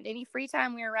weekend. Any free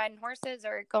time we were riding horses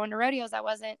or going to rodeos. I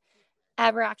wasn't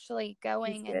ever actually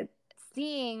going and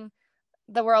seeing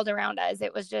the world around us.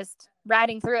 It was just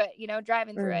riding through it,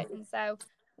 driving through it. And so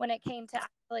when it came to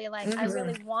actually, like, I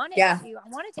really wanted to, I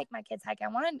want to take my kids hiking.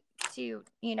 I wanted to,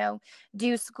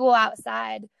 do school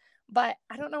outside, but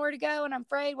I don't know where to go, and I'm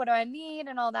afraid, what do I need,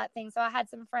 and all that thing. So I had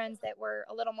some friends that were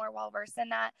a little more well-versed in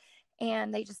that,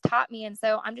 and they just taught me. And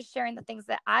so I'm just sharing the things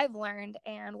that I've learned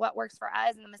and what works for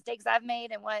us and the mistakes I've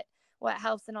made and what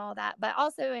helps and all that. But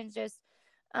also in just,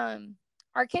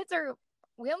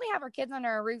 we only have our kids under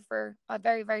our roof for a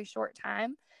very, very short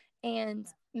time, and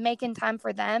making time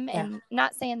for them, and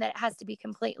not saying that it has to be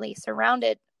completely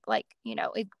surrounded, like,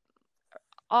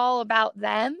 all about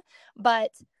them,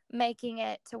 but making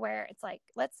it to where it's like,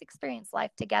 let's experience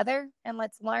life together, and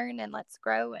let's learn, and let's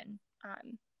grow. And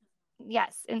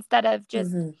instead of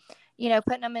just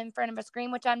putting them in front of a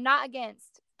screen, which I'm not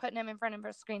against putting them in front of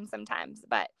a screen sometimes,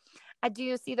 but I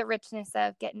do see the richness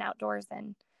of getting outdoors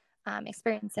and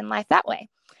experiencing life that way.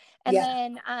 And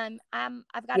then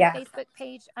I've got a Facebook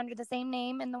page under the same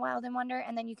name, In the Wild and Wonder,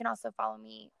 and then you can also follow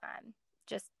me,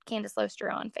 just Candace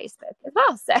Loester on Facebook as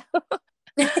well. So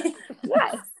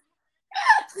yes.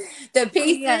 The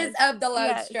pieces of the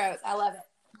Lodestros. I love it.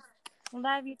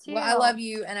 Love you too. Well, I love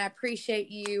you, and I appreciate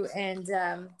you, and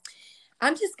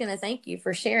I'm just going to thank you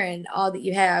for sharing all that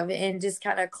you have, and just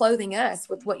kind of clothing us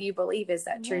with what you believe is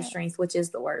that true strength, which is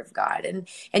the Word of God, and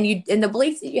the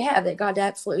beliefs that you have that God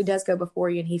absolutely does go before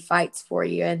you, and He fights for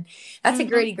you, and that's a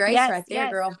gritty grace right there,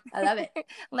 girl. I love it.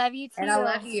 Love you too, and I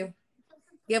love you.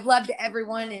 Give love to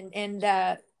everyone,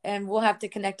 and we'll have to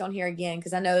connect on here again,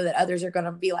 because I know that others are going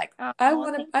to be like, I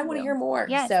want to hear more.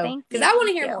 Yes, so because I want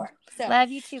to hear more. So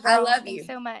love you too, girl. I love you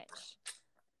so much.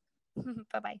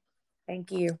 Bye-bye.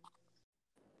 Thank you.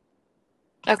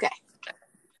 Okay.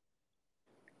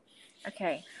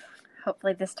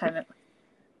 Hopefully this time it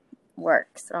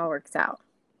works. It all works out.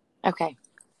 Okay.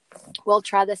 We'll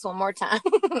try this one more time.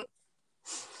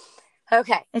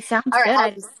 Okay. It sounds all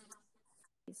good.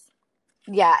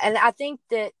 Yeah. And I think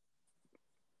that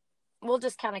we'll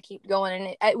just kind of keep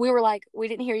going. And we were like, we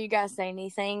didn't hear you guys say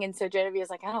anything. And so Genevieve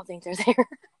was like, I don't think they're there.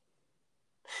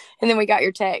 And then we got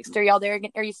your text. Are y'all there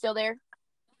again? Are you still there?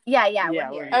 Yeah, we're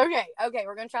here. Okay.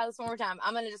 We're going to try this one more time.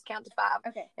 I'm going to just count to 5.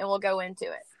 Okay. And we'll go into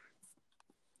it.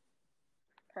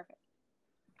 Perfect.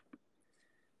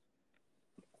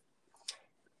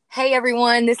 Hey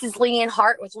everyone, this is Leanne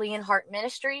Hart with Leanne Hart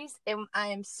Ministries, and I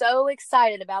am so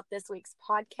excited about this week's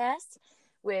podcast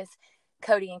with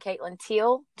Cody and Caitlin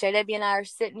Teal. JW and I are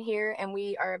sitting here, and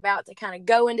we are about to kind of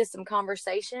go into some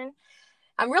conversation.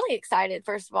 I'm really excited,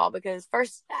 first of all, because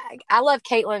I love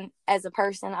Caitlin as a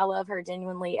person. I love her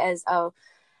genuinely as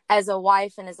a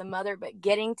wife and as a mother, but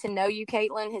getting to know you,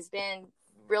 Caitlin, has been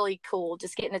really cool.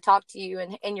 Just getting to talk to you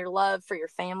and your love for your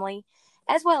family,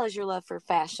 as well as your love for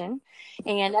fashion.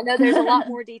 And I know there's a lot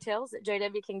more details that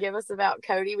JW can give us about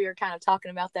Cody. We were kind of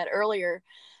talking about that earlier.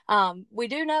 We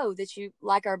do know that you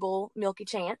like our bull, Milky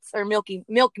Chance, or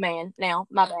Milkman now.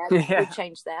 My bad. Yeah. We've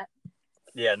changed that.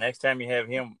 Yeah, next time you have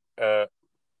him,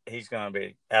 he's going to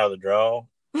be out of the draw,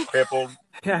 crippled,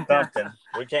 something.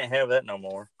 We can't have that no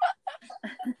more.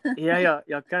 Yeah,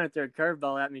 y'all kind of threw a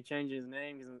curveball at me changing his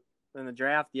name, because in the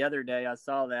draft the other day I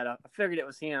saw that. I figured it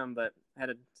was him, but had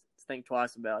to think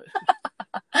twice about it.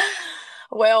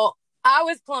 Well, I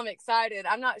was plumb excited.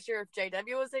 I'm not sure if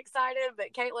JW was excited,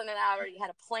 but Caitlin and I already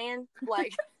had a plan. Well, I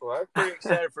was pretty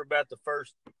excited for about the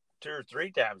first 2 or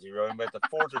 3 times he rode him, but the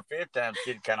 4th or 5th time it's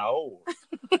getting kind of old.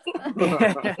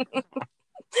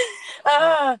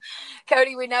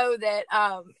 Cody, we know that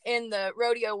in the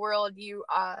rodeo world, you're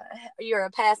a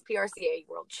past PRCA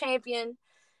world champion.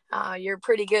 You're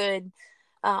pretty good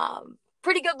bull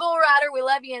rider. We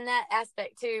love you in that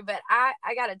aspect too. But I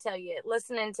got to tell you,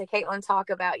 listening to Caitlin talk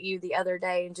about you the other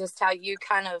day, and just how you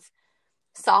kind of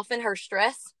soften her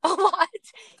stress a lot,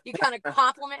 you kind of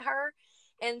compliment her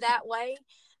in that way.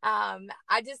 I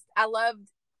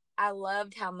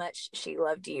loved how much she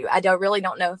loved you. I really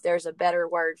don't know if there's a better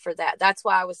word for that. That's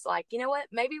why I was like, you know what?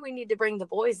 Maybe we need to bring the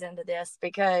boys into this,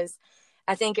 because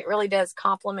I think it really does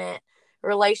complement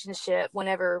relationship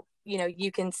whenever,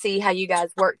 you can see how you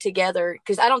guys work together.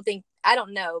 Because I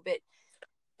don't know, but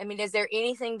I mean, is there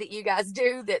anything that you guys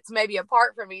do that's maybe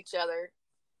apart from each other?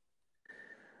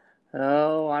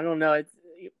 Oh, I don't know.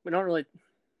 We don't really,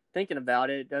 thinking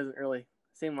about it, it doesn't really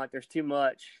seem like there's too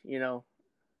much,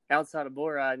 outside of bull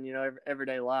riding,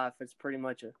 everyday life. It's pretty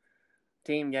much a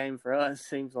team game for us,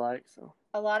 seems like. So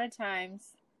a lot of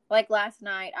times Like last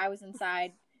night, I was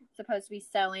inside, supposed to be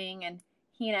sewing, and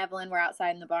he and Evelyn were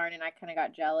outside in the barn, and I kind of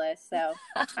got jealous. So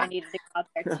I needed to go out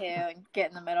there too and get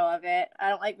in the middle of it. I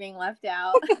don't like being left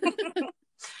out.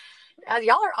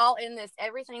 Y'all are all in this,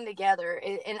 everything together.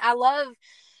 And I love,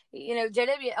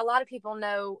 JW, a lot of people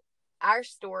know our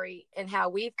story and how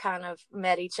we've kind of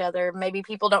met each other. Maybe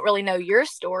people don't really know your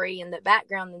story and the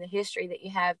background and the history that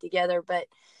you have together, but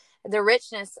the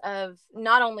richness of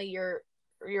not only your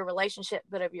relationship,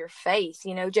 but of your faith.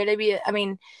 JW, I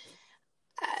mean,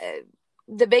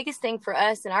 the biggest thing for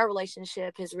us in our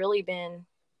relationship has really been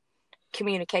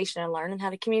communication and learning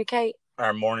how to communicate.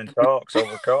 Our morning talks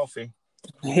over coffee.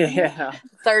 Yeah.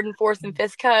 Third and fourth and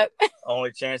fifth cup.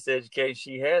 Only chance to educate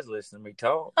she has listening to me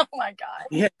talk. Oh my God.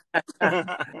 Yeah.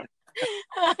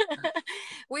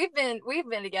 We've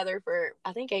been together for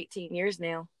I think 18 years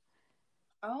now.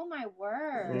 Oh my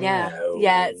word. Yeah. No.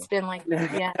 Yeah, it's been like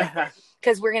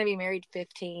because we're gonna be married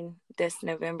 15 this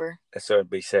November. So it'd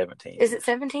be 17. Is it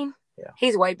 17? Yeah.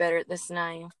 He's way better at this than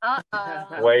I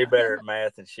am. Way better at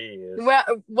math than she is. Well,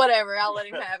 whatever. I'll let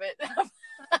him have it.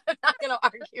 I'm not gonna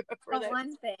argue for that.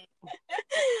 One thing.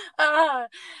 How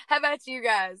about you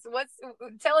guys?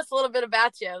 Tell us a little bit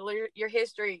about your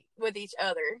history with each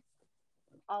other.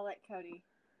 I'll let Cody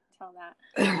tell that.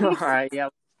 All right. Yeah.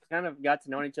 We kind of got to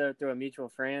know each other through a mutual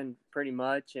friend pretty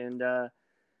much. And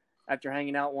after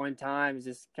hanging out one time,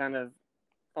 just kind of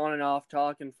on and off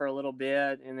talking for a little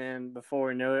bit. And then before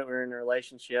we knew it, we were in a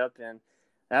relationship. And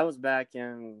that was back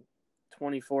in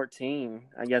 2014,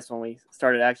 I guess, when we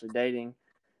started actually dating.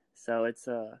 So it's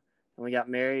we got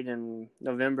married in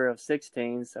November of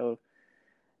 16. So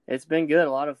it's been good,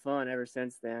 a lot of fun ever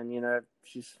since then.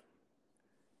 She's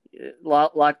a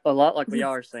lot like what y'all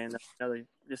are saying.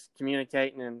 Just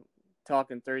communicating and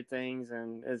talking through things,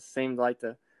 and it seemed like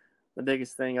the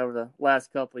biggest thing over the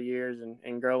last couple of years,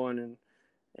 and growing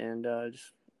and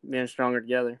just being stronger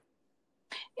together.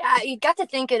 Yeah, you got to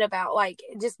thinking about like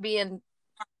just being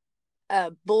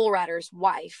a bull rider's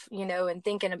wife, and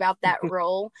thinking about that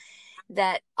role.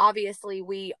 That obviously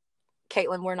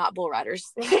Caitlin, we're not bull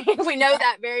riders. We know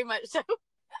that very much so.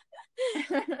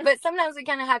 But sometimes we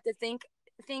kind of have to think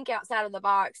outside of the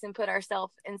box and put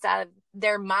ourselves inside of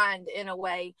their mind in a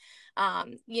way,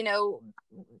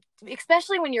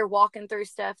 especially when you're walking through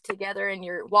stuff together and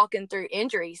you're walking through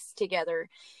injuries together,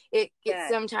 it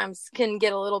sometimes can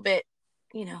get a little bit,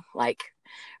 like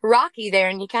rocky there,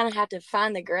 and you kind of have to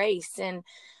find the grace. And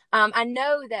I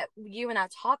know that you and I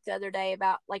talked the other day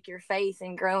about like your faith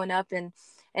and growing up and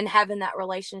having that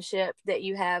relationship that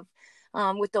you have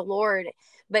with the Lord.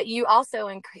 But you also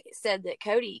said that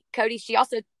Cody, she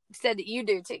also said that you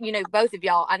do too. Both of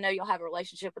y'all, I know you'll have a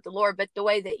relationship with the Lord, but the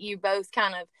way that you both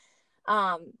kind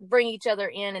of bring each other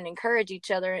in and encourage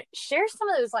each other, share some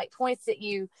of those like points that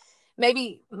you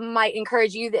maybe might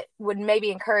encourage you that would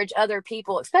maybe encourage other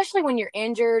people, especially when you're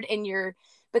injured and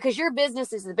because your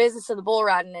business is the business of the bull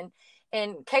riding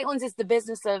and Caitlin's is the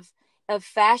business of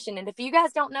fashion. And if you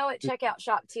guys don't know it, check out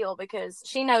Shop Teal, because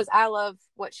she knows I love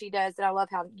what she does and I love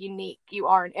how unique you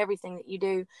are in everything that you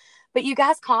do. But you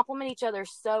guys complement each other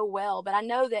so well. But I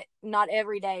know that not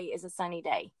every day is a sunny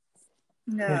day.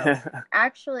 No,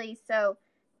 actually, so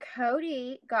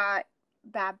Cody got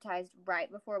baptized right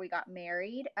before we got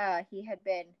married. He had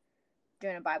been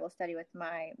doing a Bible study with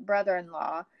my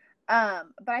brother-in-law.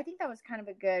 But I think that was kind of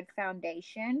a good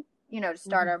foundation, to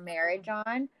start our marriage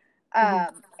on.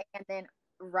 And then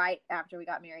right after we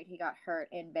got married, he got hurt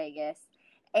in Vegas.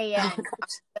 And I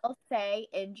will say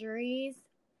injuries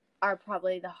are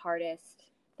probably the hardest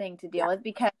thing to deal with,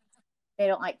 because they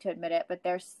don't like to admit it, but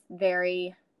they're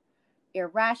very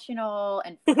irrational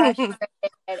and frustrated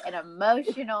and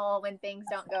emotional when things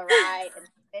don't go right and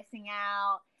missing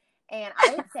out. And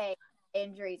I would say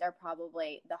injuries are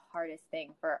probably the hardest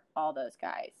thing for all those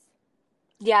guys.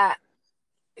 Yeah.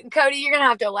 Cody, you're going to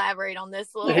have to elaborate on this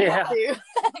a little bit too.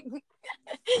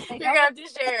 You're going to have to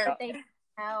share. They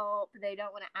help. They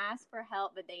don't want to ask for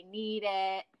help, but they need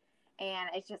it. And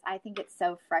it's just, I think it's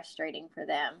so frustrating for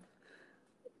them.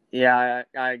 Yeah,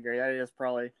 I agree. That is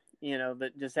probably,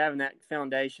 but just having that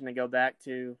foundation to go back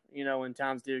to, when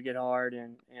times do get hard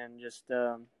and just,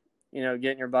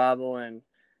 getting your Bible and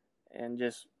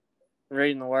just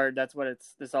reading the Word. That's what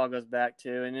this all goes back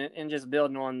to. And just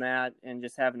building on that and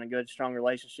just having a good, strong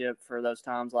relationship for those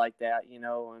times like that,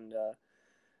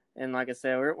 and like I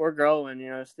said, we're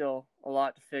growing, still a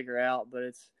lot to figure out, but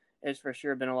it's for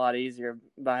sure been a lot easier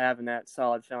by having that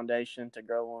solid foundation to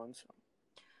grow on. So.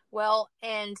 Well,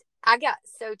 and I got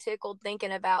so tickled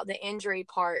thinking about the injury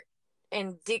part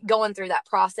and going through that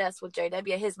process with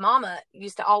JW. His mama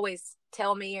used to always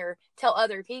tell me or tell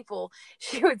other people,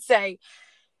 she would say,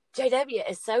 JW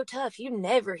is so tough. You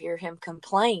never hear him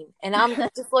complain. And I'm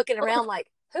just looking around like,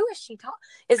 who is she talking?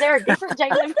 Is there a different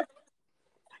JW?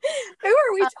 Who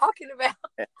are we talking about?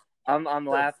 I'm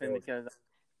laughing because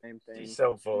same thing. She's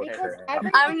so full of crap.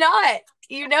 I'm not.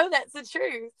 You know that's the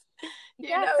truth.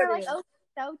 Yeah, they're like, oh,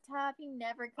 so tough. He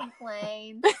never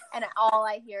complains. And all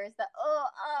I hear is the,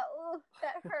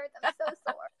 that hurts. I'm so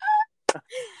sore.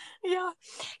 Yeah.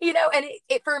 And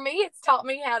it for me, it's taught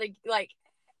me how to, like,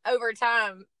 over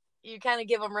time, you kind of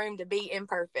give them room to be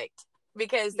imperfect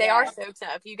because they are so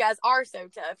tough. You guys are so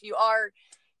tough. You are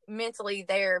mentally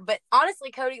there. But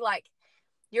honestly, Cody, like,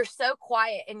 you're so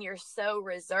quiet and you're so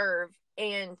reserved.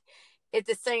 And at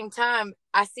the same time,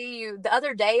 I see you the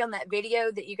other day on that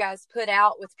video that you guys put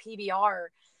out with PBR.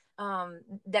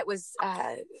 That was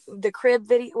the crib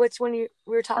video. Which when we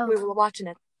were talking, we were watching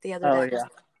it the other day.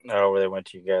 Yeah. Oh, where they went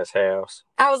to you guys' house.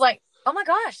 I was like, oh my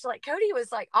gosh, like Cody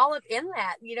was like all up in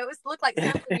that. It looked like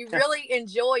something you really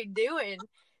enjoyed doing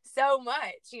so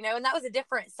much. And that was a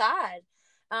different side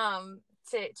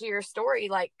to your story,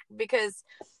 like, because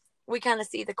we kind of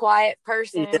see the quiet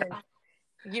person. Yeah.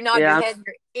 And you nod your head,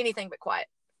 you're anything but quiet.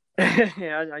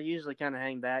 Yeah, I usually kind of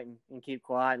hang back and keep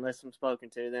quiet unless I'm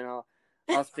spoken to. Then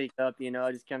I'll speak up.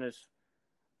 I just kind of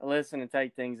listen and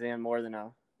take things in more than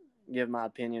I'll give my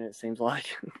opinion. It seems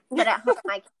like. But at home,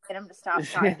 I can't get him to stop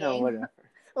talking. Yeah, whatever.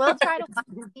 We'll try to watch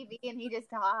TV, and he just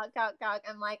talk.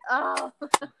 I'm like, oh.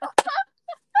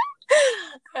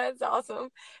 That's awesome,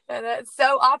 and that's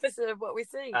so opposite of what we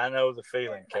see. I know the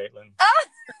feeling, Caitlin.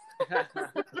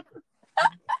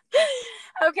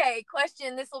 Okay,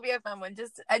 question. This will be a fun one.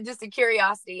 Just a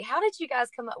curiosity. How did you guys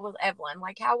come up with Evelyn?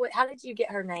 Like, how did you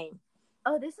get her name?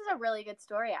 Oh, this is a really good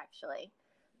story, actually.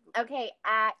 Okay,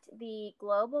 at the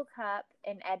Global Cup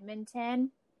in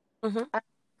Edmonton,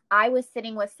 I was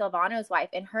sitting with Silvano's wife,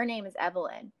 and her name is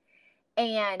Evelyn.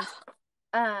 And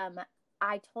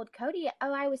I told Cody,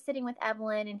 I was sitting with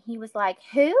Evelyn, and he was like,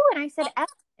 who? And I said,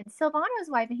 Evelyn, Silvano's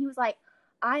wife. And he was like,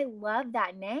 I love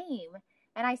that name.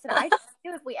 And I said, I just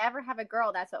knew if we ever have a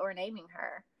girl, that's what we're naming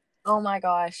her. Oh my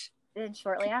gosh. Then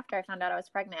shortly after, I found out I was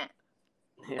pregnant.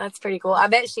 Yeah. That's pretty cool. I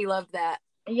bet she loved that.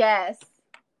 Yes.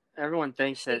 Everyone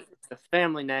thinks that the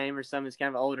family name or something's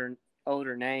kind of an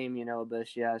older name,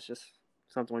 but yeah, it's just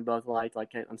something we both liked,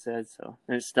 like Caitlin said, so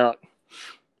and it stuck.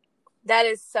 That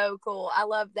is so cool. I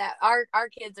love that. Our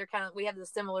kids are we have the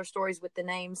similar stories with the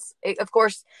names. Of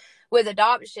course, with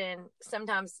adoption,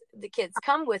 sometimes the kids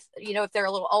come with, if they're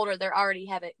a little older, they already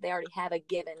have a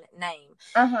given name.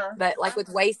 But like with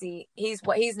Wasey, he's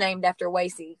named after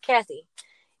Wasey, Kathy.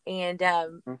 And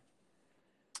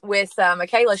with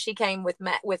Michaela, she came with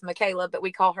Michaela, but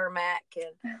we call her Mac.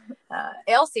 And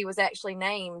Elsie was actually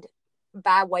named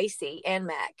by Wasey and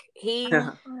Mac.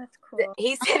 That's cool.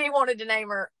 He said he wanted to name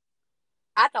her.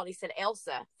 I thought he said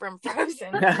Elsa from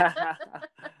Frozen. And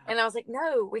I was like,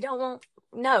 no,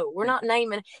 we're not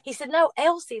naming. He said, no,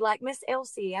 Elsie, like Miss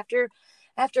Elsie after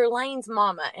Lane's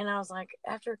mama. And I was like,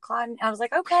 after Clyde, I was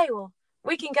like, okay, well,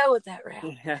 we can go with that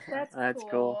route. Yeah, that's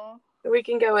cool. We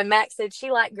can go. And Max said she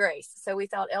liked Grace. So we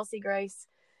thought Elsie Grace,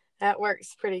 that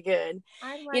works pretty good.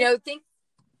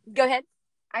 Go ahead.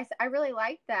 I really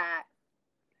like that.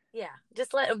 Yeah.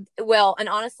 Just and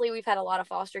honestly, we've had a lot of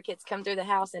foster kids come through the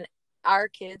house, and our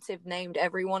kids have named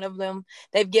every one of them.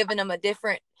 They've given them a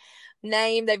different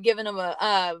name. They've given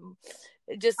them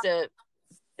just a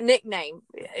nickname,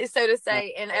 so to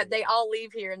say. And they all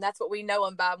leave here, and that's what we know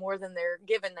them by more than their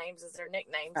given names is their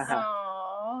nicknames.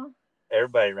 Aww.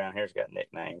 Everybody around here's got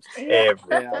nicknames. Yeah.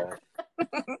 Everybody.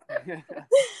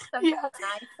 Sometimes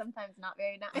nice, sometimes not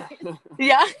very nice.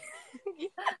 Yeah.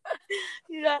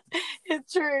 Yeah,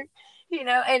 it's true.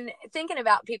 And thinking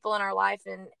about people in our life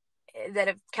and that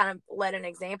have kind of led an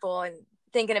example, and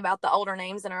thinking about the older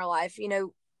names in our life,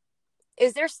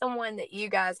 is there someone that you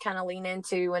guys kind of lean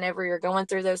into whenever you're going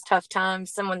through those tough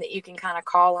times, someone that you can kind of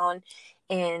call on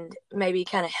and maybe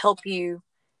kind of help you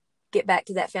get back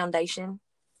to that foundation?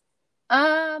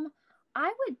 I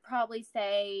would probably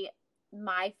say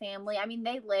my family. I mean,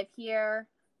 they live here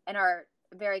and are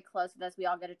very close with us. We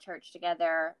all go to church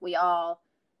together. We all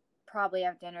probably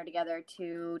have dinner together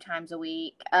 2 times a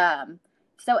week.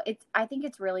 So I think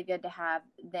it's really good to have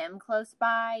them close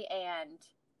by and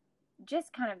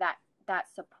just kind of that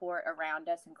support around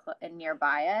us and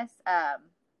nearby us,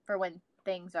 for when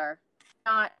things are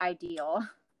not ideal.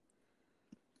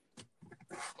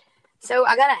 So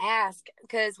I got to ask,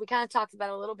 because we kind of talked about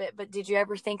it a little bit, but did you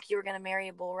ever think you were going to marry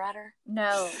a bull rider?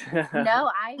 No,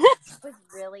 I was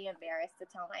really embarrassed to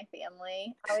tell my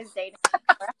family I was dating.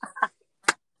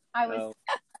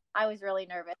 I was really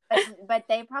nervous, but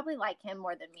they probably like him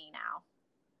more than me now.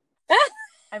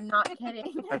 I'm not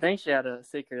kidding. I think she had a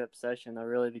secret obsession though,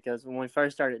 really, because when we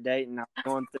first started dating, I was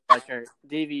going through like her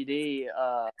DVD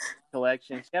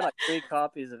collection. She had like 3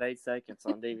 copies of 8 Seconds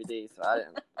on DVD, so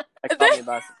that caught me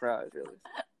by surprise, really.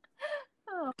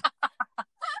 Oh.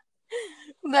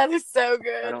 That is so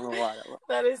good. I don't know why that was.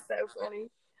 That is so funny.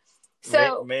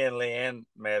 So me and Leanne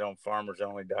met on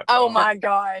FarmersOnly.com. Oh my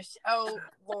gosh! Oh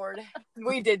Lord,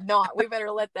 we did not. We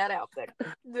better let that out there.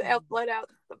 Let out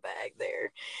the bag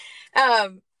there.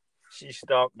 She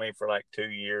stalked me for like 2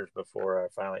 years before I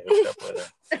finally hooked up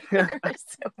with her.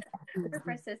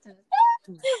 Persistent.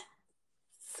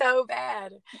 So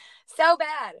bad.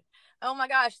 Oh my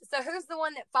gosh! So who's the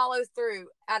one that follows through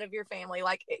out of your family?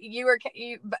 Like you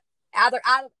out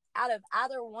of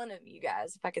either one of you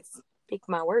guys, if I could speak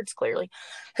my words clearly,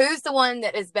 who's the one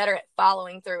that is better at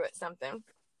following through at something?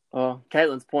 Well,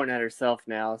 Caitlin's pointing at herself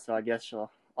now, so I guess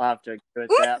I'll have to agree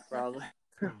with that probably.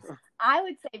 I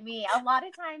would say me. A lot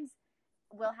of times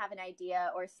we'll have an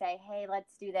idea or say, hey,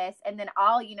 let's do this. And then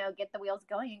I'll, get the wheels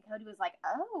going. And Cody was like,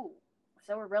 oh,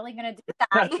 so we're really going to do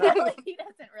that. Like, he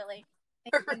doesn't really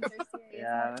think things are serious.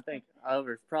 Yeah, I think I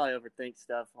probably overthink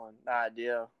stuff on the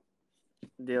idea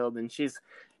deal than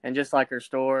and just like her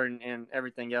store and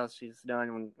everything else she's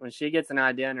done, when she gets an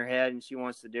idea in her head and she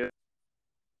wants to do it,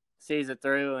 sees it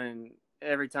through, and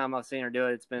every time I've seen her do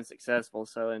it, it's been successful.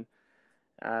 So, and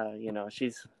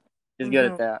she's good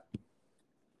at that.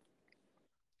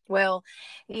 Well,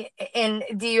 and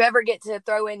do you ever get to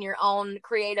throw in your own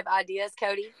creative ideas,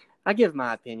 Cody? I give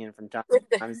my opinion from time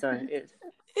to time. So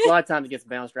a lot of times it gets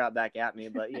bounced right back at me,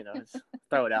 but just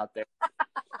throw it out there.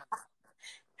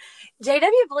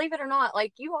 JW, believe it or not,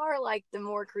 like you are like the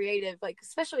more creative, like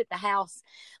especially with the house.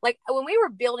 Like when we were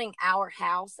building our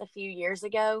house a few years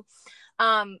ago,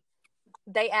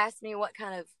 they asked me what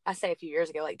kind of, I say a few years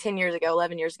ago, like 10 years ago,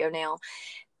 11 years ago now,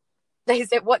 they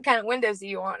said, what kind of windows do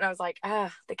you want? And I was like,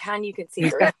 the kind you can see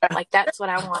through. Like, that's what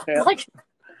I want. Yeah. Like,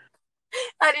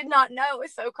 I did not know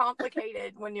it's so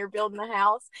complicated when you're building a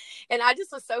house. And I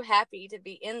just was so happy to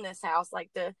be in this house.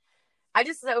 I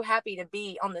just so happy to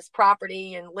be on this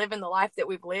property and living the life that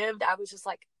we've lived. I was just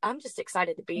like, I'm just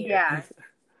excited to be here. Yeah.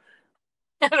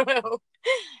 I don't know.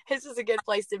 It's just a good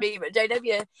place to be. But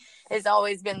JW has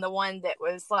always been the one that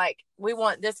was like, we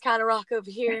want this kind of rock over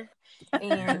here.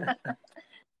 And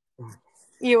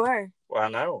you were. Well, I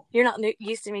know. You're not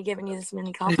used to me giving you this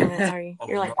many compliments, are you?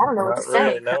 You're like, I don't know what to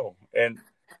say. Really, no. And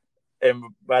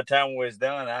by the time we was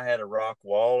done, I had a rock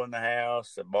wall in the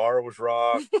house. The bar was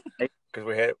rock.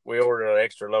 Because we ordered an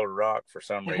extra load of rock for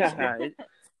some reason.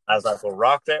 I was like, well,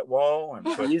 rock that wall and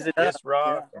put this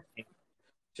rock. Yeah.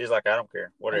 She's like, I don't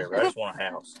care. Whatever. I just want a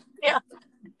house. Yeah.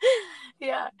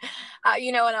 Yeah.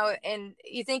 And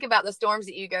you think about the storms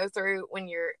that you go through when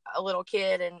you're a little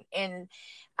kid. And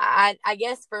I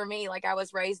guess for me, like I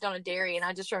was raised on a dairy, and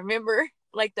I just remember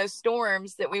like those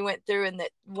storms that we went through, and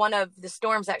that one of the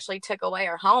storms actually took away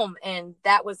our home. And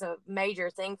that was a major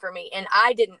thing for me. And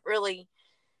I didn't really,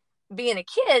 being a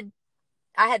kid,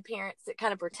 I had parents that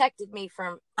kind of protected me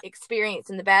from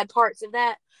experiencing the bad parts of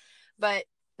that. But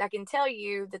I can tell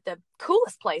you that the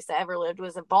coolest place I ever lived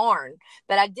was a barn.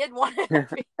 But I did want to,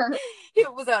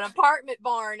 it was an apartment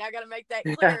barn. I got to make that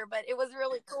clear. But it was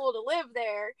really cool to live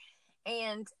there.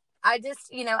 And I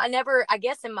just, I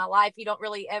guess in my life, you don't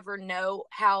really ever know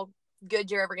how good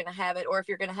you're ever going to have it, or if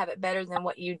you're going to have it better than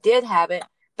what you did have it.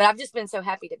 But I've just been so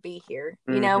happy to be here,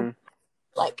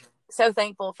 like so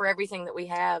thankful for everything that we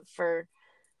have, for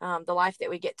the life that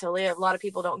we get to live. A lot of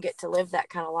people don't get to live that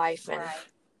kind of life. And,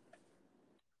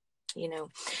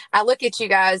 I look at you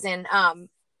guys, and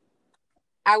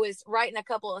I was writing a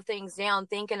couple of things down,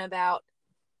 thinking about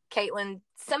Caitlin,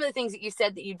 some of the things that you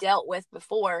said that you dealt with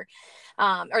before,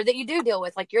 or that you do deal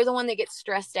with. Like, you're the one that gets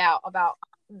stressed out about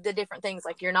the different things,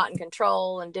 like you're not in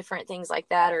control and different things like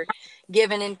that, or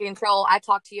given in control. I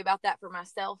talked to you about that for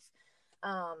myself,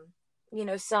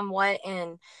 somewhat.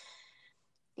 And,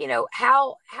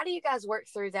 how do you guys work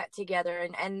through that together,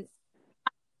 and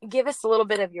give us a little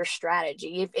bit of your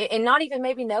strategy, and not even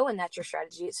maybe knowing that's your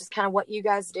strategy. It's just kind of what you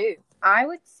guys do. I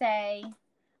would say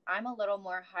I'm a little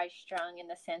more high strung in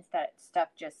the sense that stuff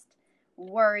just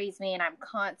worries me, and I'm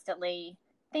constantly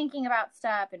thinking about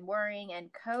stuff and worrying. And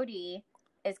Cody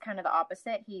is kind of the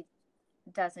opposite. He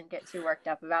doesn't get too worked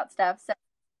up about stuff. So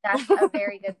that's a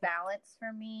very good balance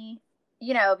for me,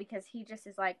 because he just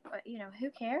is like,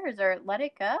 who cares, or let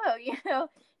it go.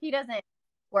 He doesn't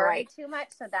worry too much.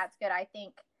 So that's good. I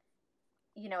think,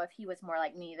 if he was more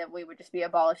like me, that we would just be a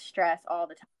ball of stress all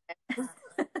the time.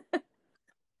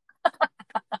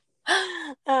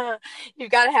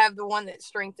 You've got to have the one that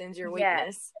strengthens your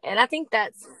weakness. Yes. And I think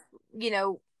that's,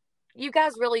 you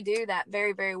guys really do that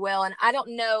very, very well. And I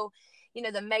don't know,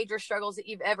 the major struggles that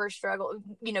you've ever struggled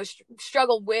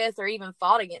with or even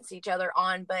fought against each other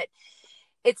on, but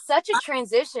it's such a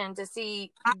transition to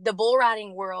see the bull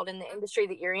riding world and the industry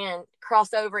that you're in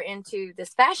cross over into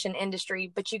this fashion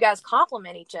industry, but you guys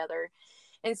complement each other.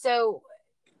 And so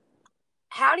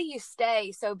how do you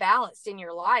stay so balanced in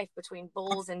your life between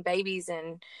bulls and babies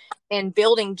and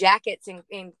building jackets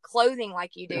and clothing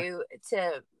like you do?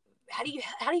 How do you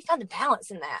find the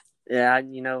balance in that? Yeah,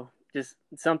 just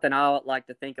something I like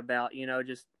to think about,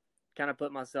 just kind of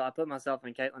put myself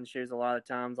in Caitlin's shoes a lot of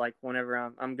times, like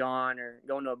whenever I'm gone or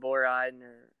going to a bull riding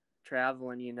or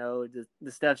traveling,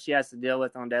 the stuff she has to deal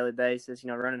with on a daily basis,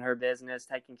 running her business,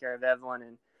 taking care of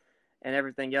Evelyn and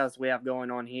everything else we have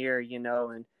going on here,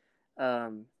 and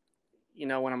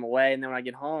when I'm away and then when I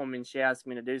get home and she asks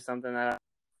me to do something that I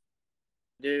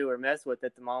do or mess with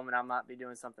at the moment, I might be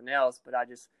doing something else, but I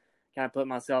just kind of put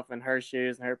myself in her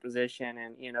shoes and her position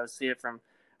and, see it from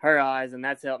her eyes. And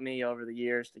that's helped me over the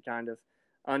years to kind of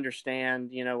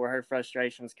understand, where her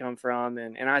frustrations come from.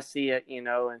 And I see it,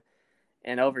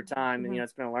 and over time, and,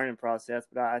 it's been a learning process,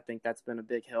 but I think that's been a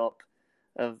big help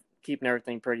of keeping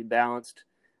everything pretty balanced,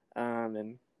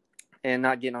 and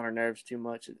not getting on her nerves too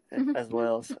much as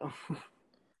well. So.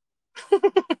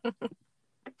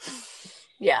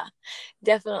 Yeah,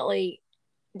 definitely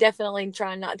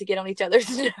trying not to get on each other's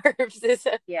nerves.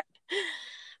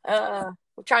 We're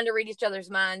trying to read each other's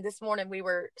mind. This morning we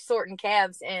were sorting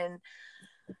calves and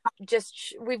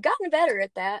we've gotten better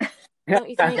at that. Don't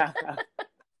you think?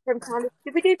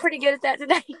 We did pretty good at that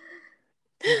today.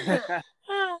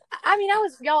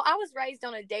 I was raised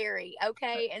on a dairy,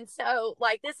 okay? And so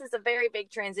this is a very big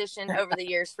transition over the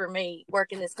years for me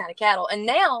working this kind of cattle. And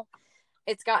now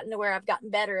it's gotten to where I've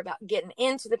gotten better about getting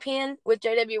into the pen with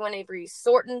JW whenever he's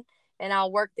sorting, and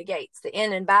I'll work the gates, the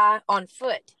in and by on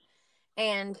foot.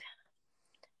 And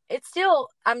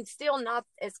I'm still not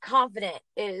as confident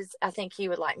as I think he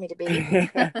would like me to be.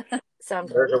 So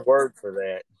there's a word for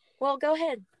that. Well, go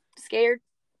ahead. Scared,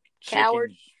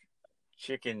 coward,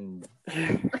 chicken.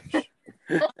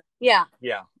 Yeah.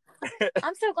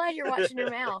 I'm so glad you're watching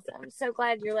your mouth. I'm so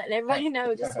glad you're letting everybody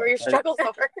know just where your struggles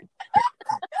are.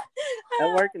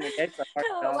 That work in the gates. I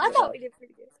thought we did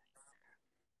pretty good.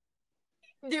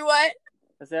 Do what?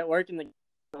 I said working the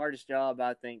hardest job,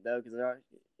 I think, though, because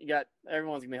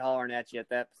everyone's gonna be hollering at you at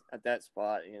that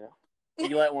spot.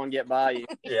 You let one get by you,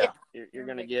 you're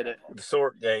gonna get it. The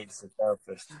sort gate's the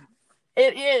toughest.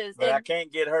 It is, but I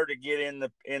can't get her to get in the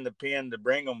pen to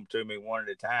bring them to me one at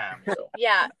a time. So.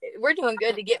 Yeah, we're doing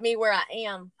good to get me where I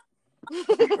am.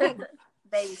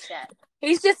 Baby step.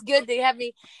 He's just good to have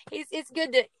me. It's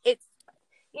good to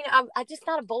I'm just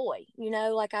not a boy.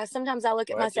 Sometimes I look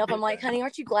at myself. I'm like, honey,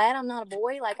 aren't you glad I'm not a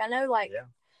boy? I know,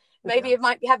 maybe it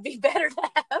might be better to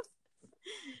have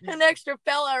an extra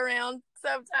fella around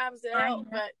sometimes to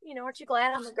help. But aren't you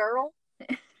glad I'm a girl?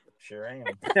 Sure am.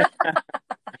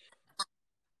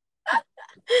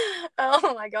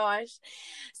 Oh my gosh.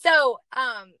 So,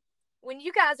 when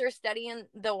you guys are studying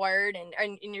the word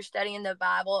and you're studying the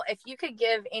Bible, if you could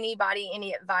give anybody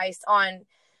any advice on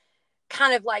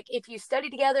kind of if you study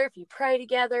together, if you pray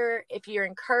together, if you're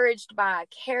encouraged by a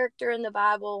character in the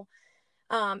Bible,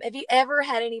 have you ever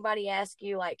had anybody ask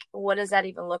you, what does that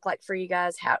even look like for you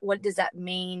guys? What does that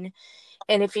mean?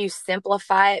 And if you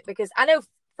simplify it, because I know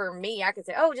for me, I could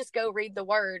say, oh, just go read the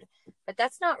word, but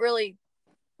that's not really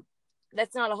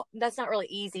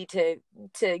easy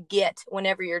to get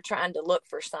whenever you're trying to look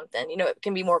for something. It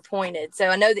can be more pointed. So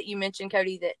I know that you mentioned,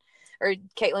 Cody, or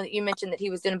Caitlin, that you mentioned that he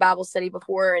was doing a Bible study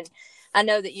before, and I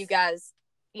know that you guys,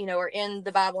 are in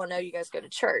the Bible. I know you guys go to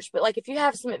church, but if you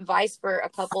have some advice for a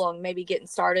couple on maybe getting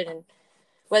started, and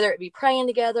whether it be praying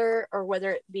together or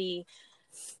whether it be,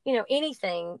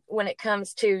 anything when it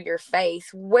comes to your faith,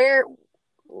 where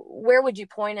would you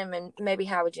point them, and maybe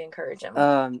how would you encourage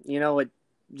them?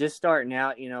 Just starting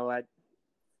out,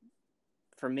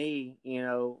 for me,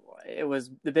 it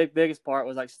was the biggest part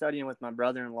was studying with my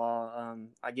brother-in-law.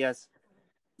 I guess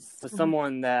with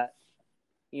someone that,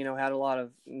 had a lot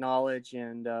of knowledge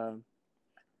and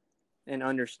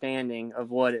understanding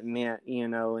of what it meant,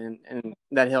 and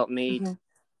that helped me to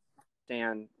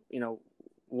understand,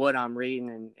 what I'm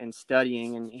reading and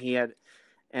studying.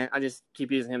 And I just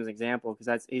keep using him as an example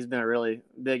because he's been a really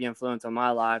big influence on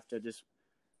my life to just,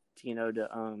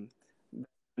 to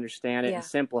understand it and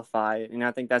simplify it. And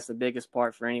I think that's the biggest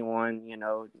part for anyone,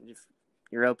 if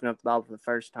you're opening up the Bible for the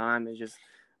first time, is just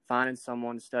finding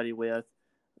someone to study with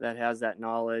that has that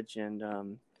knowledge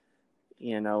and,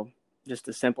 just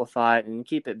to simplify it and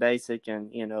keep it basic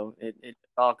and, it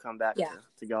all come back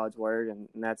to God's word. And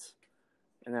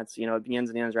And that's, it begins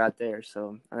and ends right there.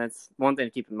 So that's one thing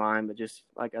to keep in mind. But just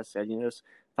like I said, just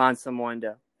find someone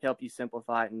to help you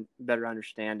simplify it and better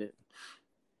understand it.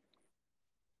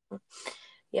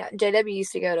 Yeah, JW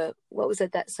used to go to, what was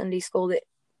it, that Sunday school that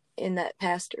in that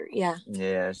pastor? Yeah.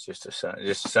 Yeah, it's just a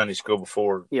Sunday school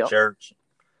before church.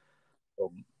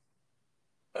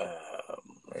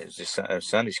 It's just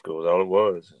Sunday school is all it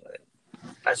was.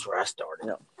 That's where I started.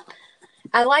 Yep.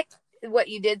 I like what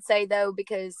you did say, though,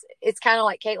 because it's kind of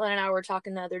like Caitlin and I were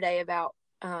talking the other day about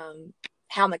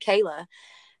how Michaela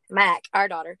Mac, our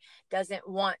daughter, doesn't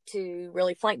want to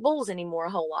really flank bulls anymore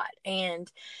a whole lot. And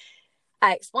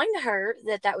I explained to her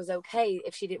that was okay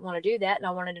if she didn't want to do that. And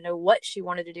I wanted to know what she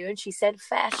wanted to do. And she said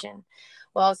fashion.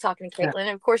 Well, I was talking to Caitlin, and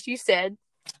of course you said,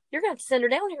 you're going to have to send her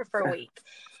down here for a week.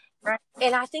 Right.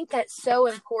 And I think that's so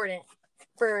important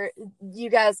for you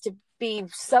guys to be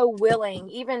so willing,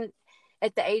 even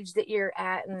at the age that you're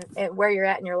at and where you're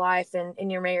at in your life and in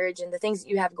your marriage and the things that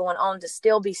you have going on, to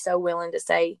still be so willing to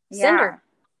say, send her.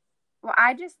 Well,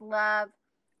 I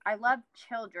love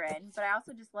children, but I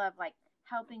also just love like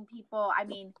helping people. I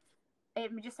mean,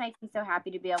 it just makes me so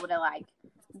happy to be able to like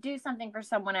do something for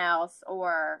someone else,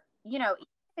 or, even if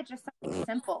it's just something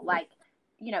simple, like,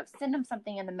 send them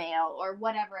something in the mail or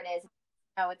whatever it is.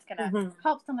 It's going to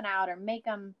help someone out or make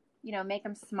them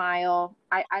smile.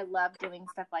 I love doing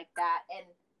stuff like that. And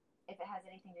if it has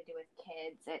anything to do with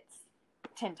kids, it's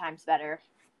 10 times better.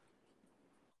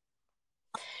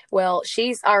 Well,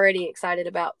 she's already excited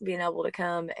about being able to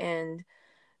come and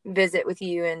visit with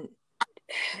you, and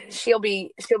she'll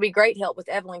be great help with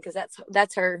Evelyn, because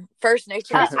that's her first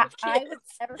nature. I would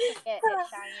never forget at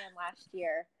Cheyenne last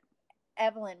year,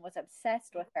 Evelyn was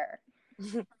obsessed with her.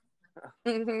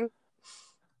 Mm-hmm.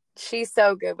 She's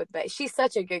so good with baby. She's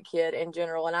such a good kid in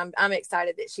general, and I'm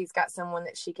excited that she's got someone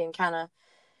that she can kind of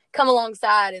come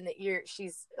alongside, and that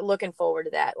she's looking forward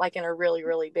to that, like in a really,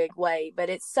 really big way. But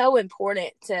it's so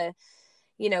important to,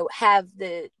 have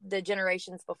the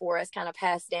generations before us kind of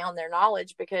pass down their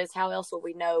knowledge, because how else will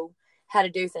we know how to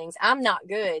do things? I'm not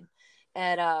good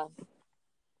at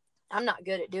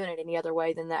doing it any other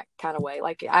way than that kind of way.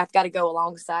 Like, I've got to go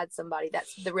alongside somebody.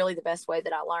 That's really the best way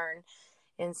that I learn.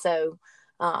 And so,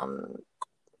 I don't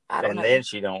know. And then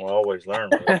she don't always learn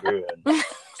real good.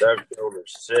 So I've told her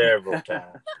several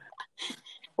times.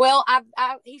 Well,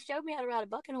 he showed me how to ride a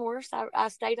bucking horse. I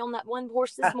stayed on that one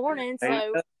horse this morning.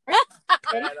 So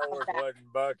That horse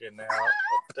wasn't bucking now.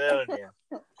 I'm telling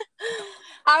you.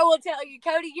 I will tell you,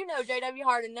 Cody, JW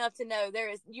hard enough to know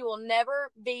you will never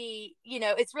be,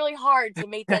 it's really hard to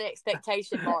meet that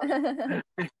expectation mark.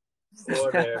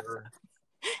 Whatever.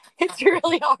 It's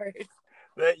really hard.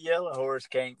 That yellow horse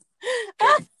can't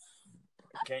buck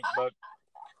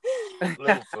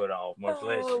Littlefoot off, much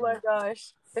less. Oh my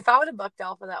gosh. If I would have bucked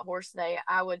off of that horse today,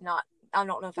 I don't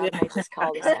know if I'd made this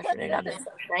call this afternoon. I've been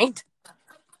so trained.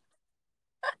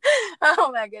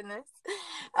 Oh my goodness.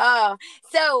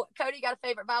 So Cody, got a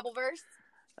favorite Bible verse?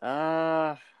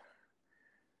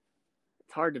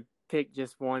 It's hard to pick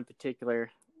just one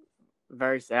particular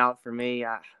verse out for me.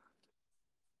 I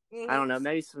don't know,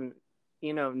 maybe some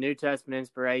New Testament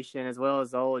inspiration as well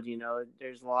as Old.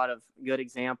 There's a lot of good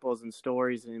examples and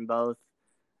stories in both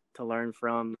to learn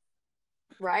from.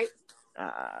 Right.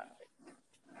 I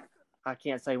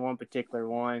can't say one particular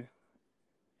one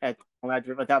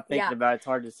without thinking about it. It's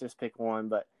hard to just pick one,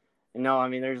 but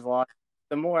there's a lot.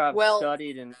 The more I've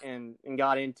studied and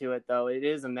got into it, though, it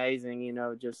is amazing,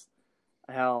 just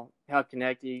how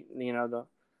connected, the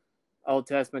Old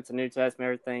Testament to New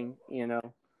Testament, everything,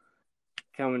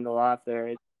 coming to life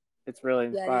there. It's really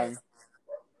inspiring.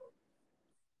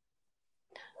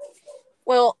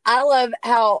 Well, I love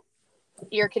how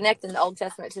you're connecting the Old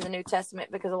Testament to the New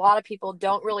Testament, because a lot of people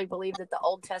don't really believe that the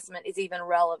Old Testament is even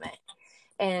relevant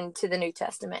and to the New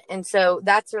Testament. And so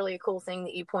that's really a cool thing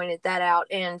that you pointed that out.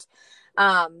 And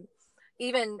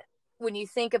even when you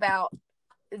think about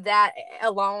that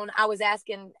alone, I was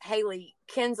asking Haley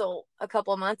Kinzel a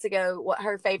couple of months ago what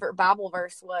her favorite Bible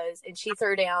verse was, and she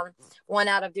threw down one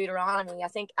out of Deuteronomy.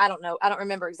 I don't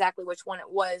remember exactly which one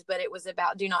it was, but it was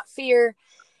about do not fear.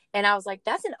 And I was like,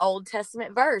 that's an Old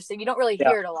Testament verse. And you don't really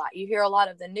hear it a lot. You hear a lot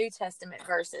of the New Testament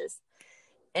verses.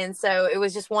 And so it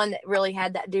was just one that really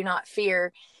had that do not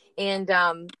fear. And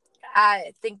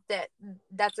I think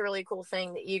that's a really cool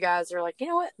thing that you guys are like, you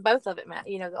know what? Both of it matter.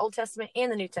 The Old Testament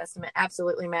and the New Testament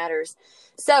absolutely matters.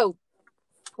 So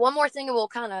one more thing, and we'll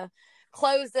kind of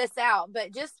close this out.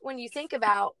 But just when you think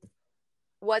about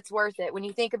what's worth it, when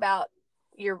you think about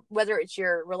whether it's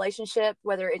your relationship,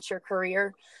 whether it's your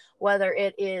career, whether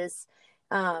it is,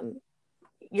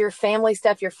 your family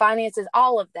stuff, your finances,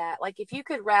 all of that. Like if you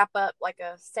could wrap up like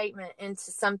a statement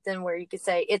into something where you could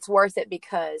say it's worth it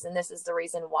because, and this is the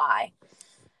reason why.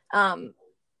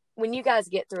 When you guys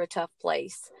get through a tough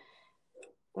place,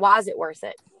 why is it worth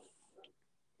it?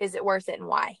 Is it worth it and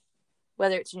why?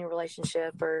 Whether it's in your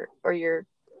relationship or your,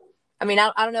 I mean,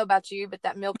 I don't know about you, but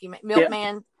that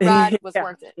milkman ride was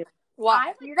worth it. Why?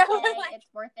 I would say it's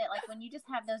worth it. Like when you just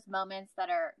have those moments that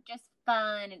are just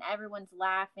fun and everyone's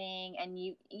laughing and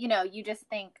you just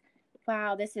think,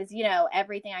 wow, this is,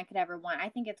 everything I could ever want. I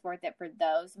think it's worth it for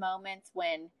those moments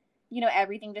when,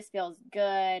 everything just feels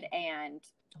good and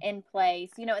in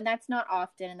place, and that's not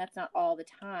often and that's not all the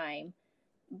time,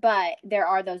 but there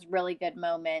are those really good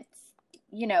moments,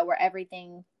 where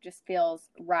everything just feels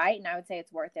right. And I would say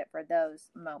it's worth it for those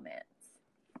moments.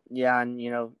 Yeah. And,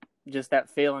 just that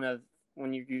feeling of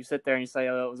when you sit there and you say,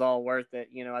 oh, it was all worth it.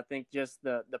 I think just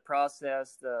the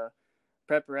process, the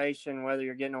preparation, whether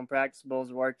you're getting on practicables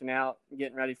or working out,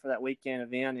 getting ready for that weekend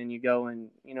event, and you go and,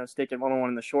 stick it one-on-one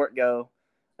in the short go,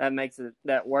 that makes it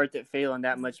that worth it feeling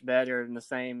that much better. And the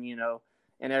same,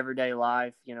 in everyday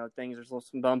life, things, there's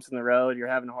some bumps in the road, you're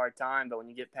having a hard time, but when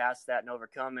you get past that and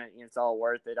overcome it, it's all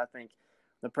worth it. I think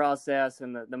the process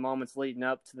and the moments leading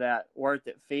up to that worth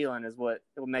it feeling is what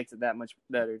makes it that much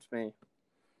better to me.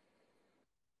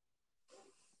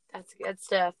 That's good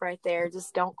stuff right there.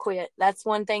 Just don't quit. That's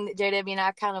one thing that JW and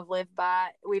I kind of live by.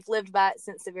 We've lived by it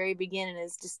since the very beginning,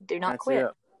 is just do not quit.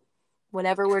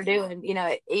 Whatever we're doing,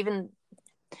 even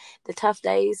the tough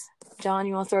days. John,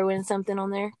 you want to throw in something on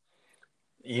there?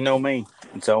 You know me.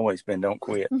 It's always been don't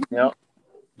quit. Yep.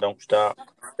 Don't stop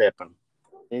stepping.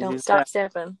 Don't stop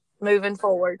stepping. Moving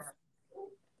forward.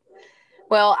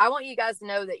 Well, I want you guys to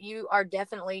know that you are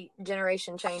definitely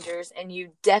generation changers, and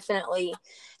you definitely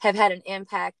have had an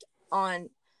impact on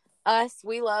us.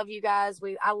 We love you guys.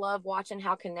 I love watching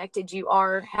how connected you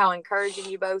are, how encouraging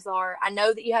you both are. I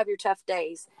know that you have your tough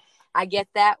days. I get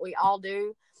that. We all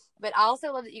do. But I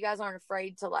also love that you guys aren't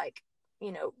afraid to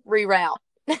reroute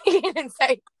and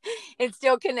say, and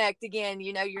still connect again.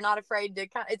 You're not afraid to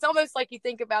it's almost like you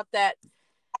think about that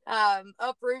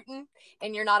uprooting,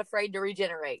 and you're not afraid to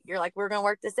regenerate. You're like, we're going to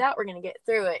work this out. We're going to get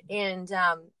through it. And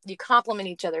you complement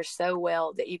each other so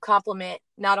well that you complement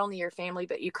not only your family,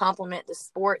 but you complement the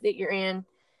sport that you're in,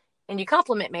 and you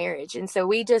complement marriage. And so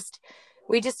we just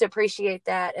appreciate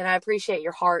that. And I appreciate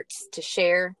your hearts to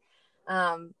share.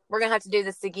 We're going to have to do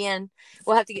this again.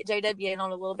 We'll have to get JW in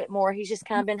on a little bit more. He's just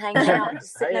kind of been hanging out,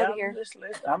 just sitting over here.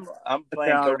 I'm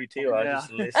playing Cody too. I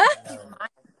just listen.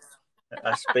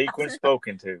 I speak when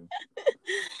spoken to.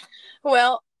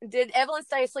 Well, did Evelyn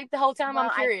stay asleep the whole time? I'm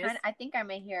curious. I think I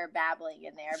may hear babbling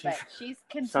in there, but she's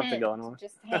content, something going on,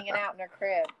 just hanging out in her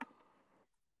crib.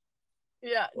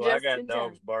 Yeah. Well, I got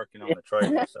dogs barking on the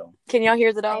trailer, so. Can y'all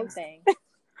hear the dogs? Same thing.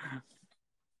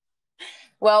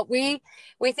 Well, we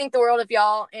think the world of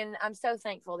y'all, and I'm so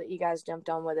thankful that you guys jumped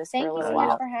on with us for a little while. Thank you so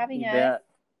much for having us.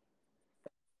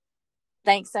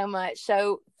 Thanks so much.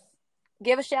 So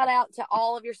give a shout out to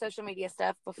all of your social media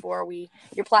stuff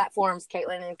your platforms,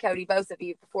 Caitlin and Cody, both of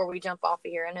you, before we jump off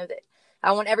of here. I know that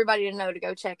I want everybody to know to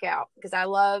go check out, because I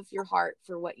love your heart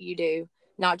for what you do,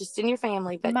 not just in your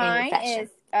family, but in your fashion. Mine is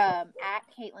at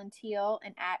Caitlin Teal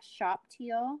and at Shop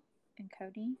Teal. And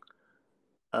Cody?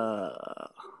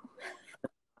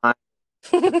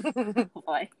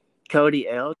 What? Cody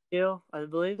L. Teal, I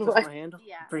believe. That's my handle.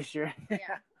 Yeah. Pretty sure. Yeah.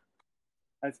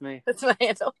 That's me. That's my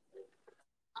handle.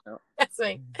 Oh. That's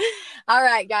me. All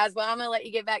right, guys. Well, I'm going to let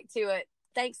you get back to it.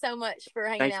 Thanks so much for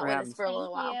hanging out with us for a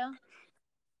little while.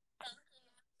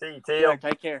 See you, Teal.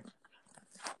 Take care.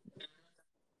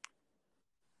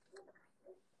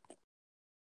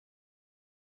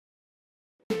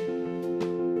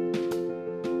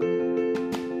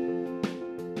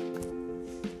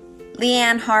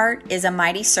 Leanne Hart is a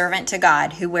mighty servant to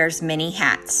God who wears many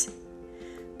hats.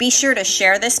 Be sure to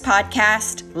share this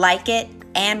podcast, like it,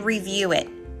 and review it.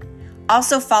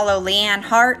 Also follow Leanne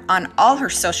Hart on all her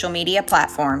social media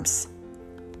platforms.